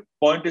third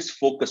point is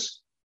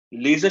focus.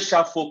 Laser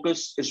sharp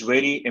focus is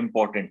very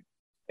important.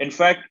 In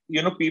fact,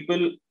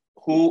 people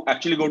who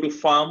actually go to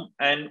farm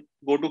and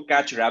go to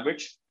catch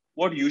rabbits,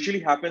 what usually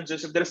happens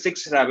is if there are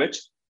 6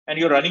 rabbits and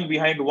you're running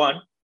behind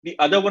one, the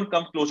other one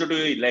comes closer to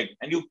your leg.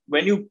 And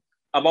when you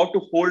about to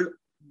hold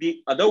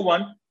the other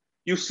one,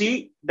 you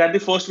see that the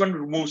first one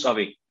moves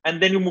away.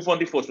 And then you move on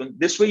the first one.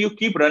 This way you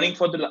keep running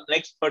for the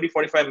next 30,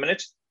 45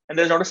 minutes and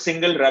there's not a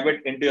single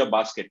rabbit into your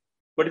basket.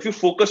 But if you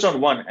focus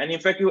on one, and in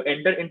fact, you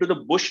enter into the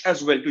bush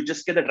as well to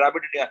just get the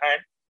rabbit in your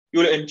hand,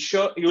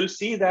 you'll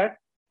see that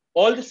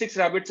all the 6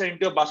 rabbits are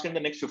into a basket in the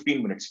next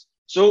 15 minutes.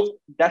 So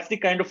that's the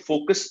kind of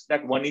focus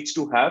that one needs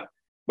to have.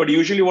 But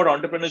usually what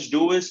entrepreneurs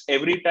do is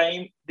every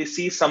time they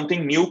see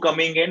something new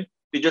coming in,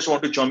 they just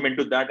want to jump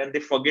into that and they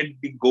forget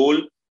the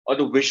goal or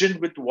the vision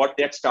with what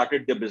they had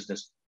started their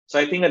business. So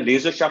I think a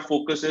laser sharp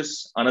focus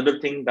is another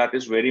thing that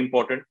is very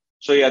important.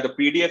 So yeah, the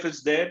PDF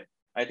is there.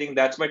 I think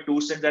that's my 2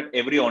 cents that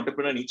every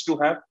entrepreneur needs to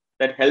have,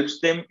 that helps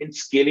them in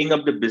scaling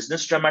up the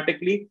business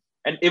dramatically.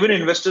 And even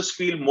investors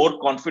feel more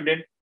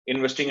confident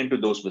investing into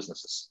those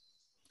businesses.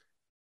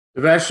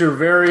 Devesh, you're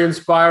very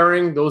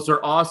inspiring. Those are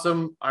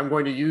awesome. I'm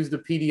going to use the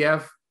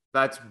PDF.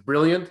 That's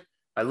brilliant.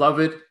 I love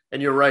it.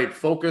 And you're right.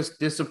 Focus,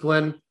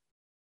 discipline,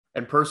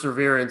 and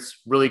perseverance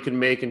really can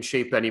make and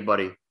shape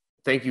anybody.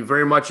 Thank you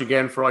very much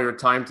again for all your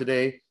time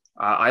today.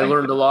 I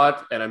learned a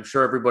lot, and I'm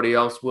sure everybody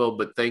else will,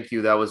 but thank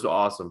you. That was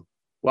awesome.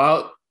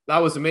 Well, that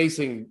was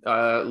amazing.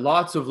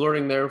 Lots of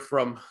learning there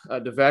from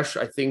Devesh.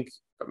 I think,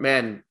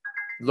 man,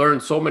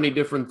 learned so many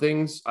different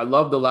things. I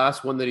love the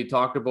last one that he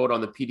talked about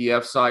on the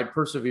PDF side: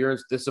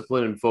 perseverance,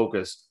 discipline, and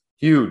focus.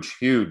 Huge,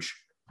 huge.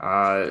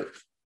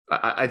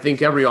 I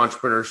think every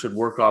entrepreneur should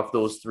work off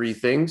those 3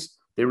 things.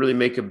 They really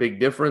make a big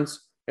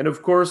difference. And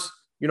of course,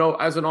 you know,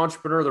 as an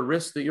entrepreneur, the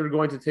risks that you're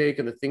going to take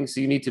and the things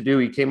that you need to do,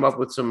 he came up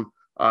with some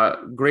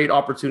great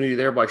opportunity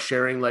there by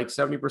sharing like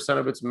 70%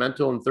 of it's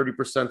mental and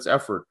 30%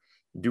 effort.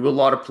 Do a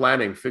lot of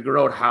planning, figure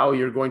out how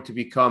you're going to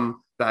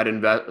become that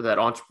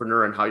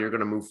entrepreneur and how you're going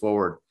to move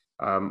forward.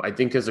 I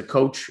think as a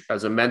coach,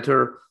 as a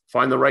mentor,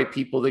 find the right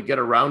people that get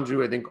around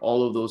you. I think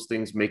all of those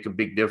things make a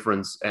big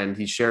difference. And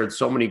he shared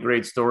so many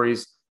great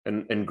stories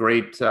and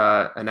great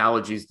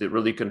analogies that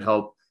really can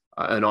help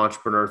an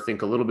entrepreneur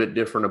think a little bit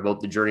different about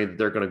the journey that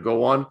they're going to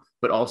go on,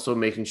 but also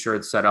making sure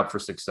it's set up for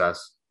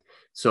success.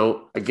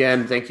 So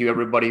again, thank you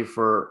everybody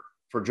for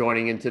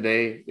joining in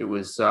today. It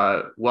was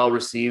well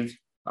received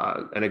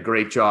and a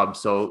great job.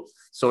 So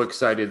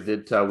excited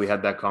that we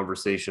had that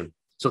conversation.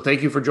 So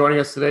thank you for joining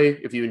us today.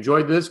 If you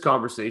enjoyed this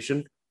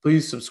conversation,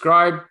 please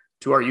subscribe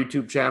to our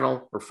YouTube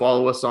channel or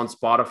follow us on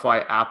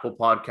Spotify, Apple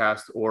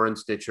Podcast, or in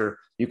Stitcher.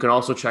 You can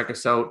also check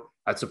us out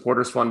at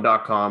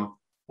supportersfund.com,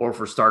 or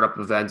for startup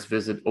events,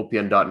 visit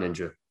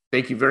opn.ninja.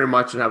 Thank you very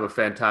much and have a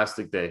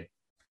fantastic day.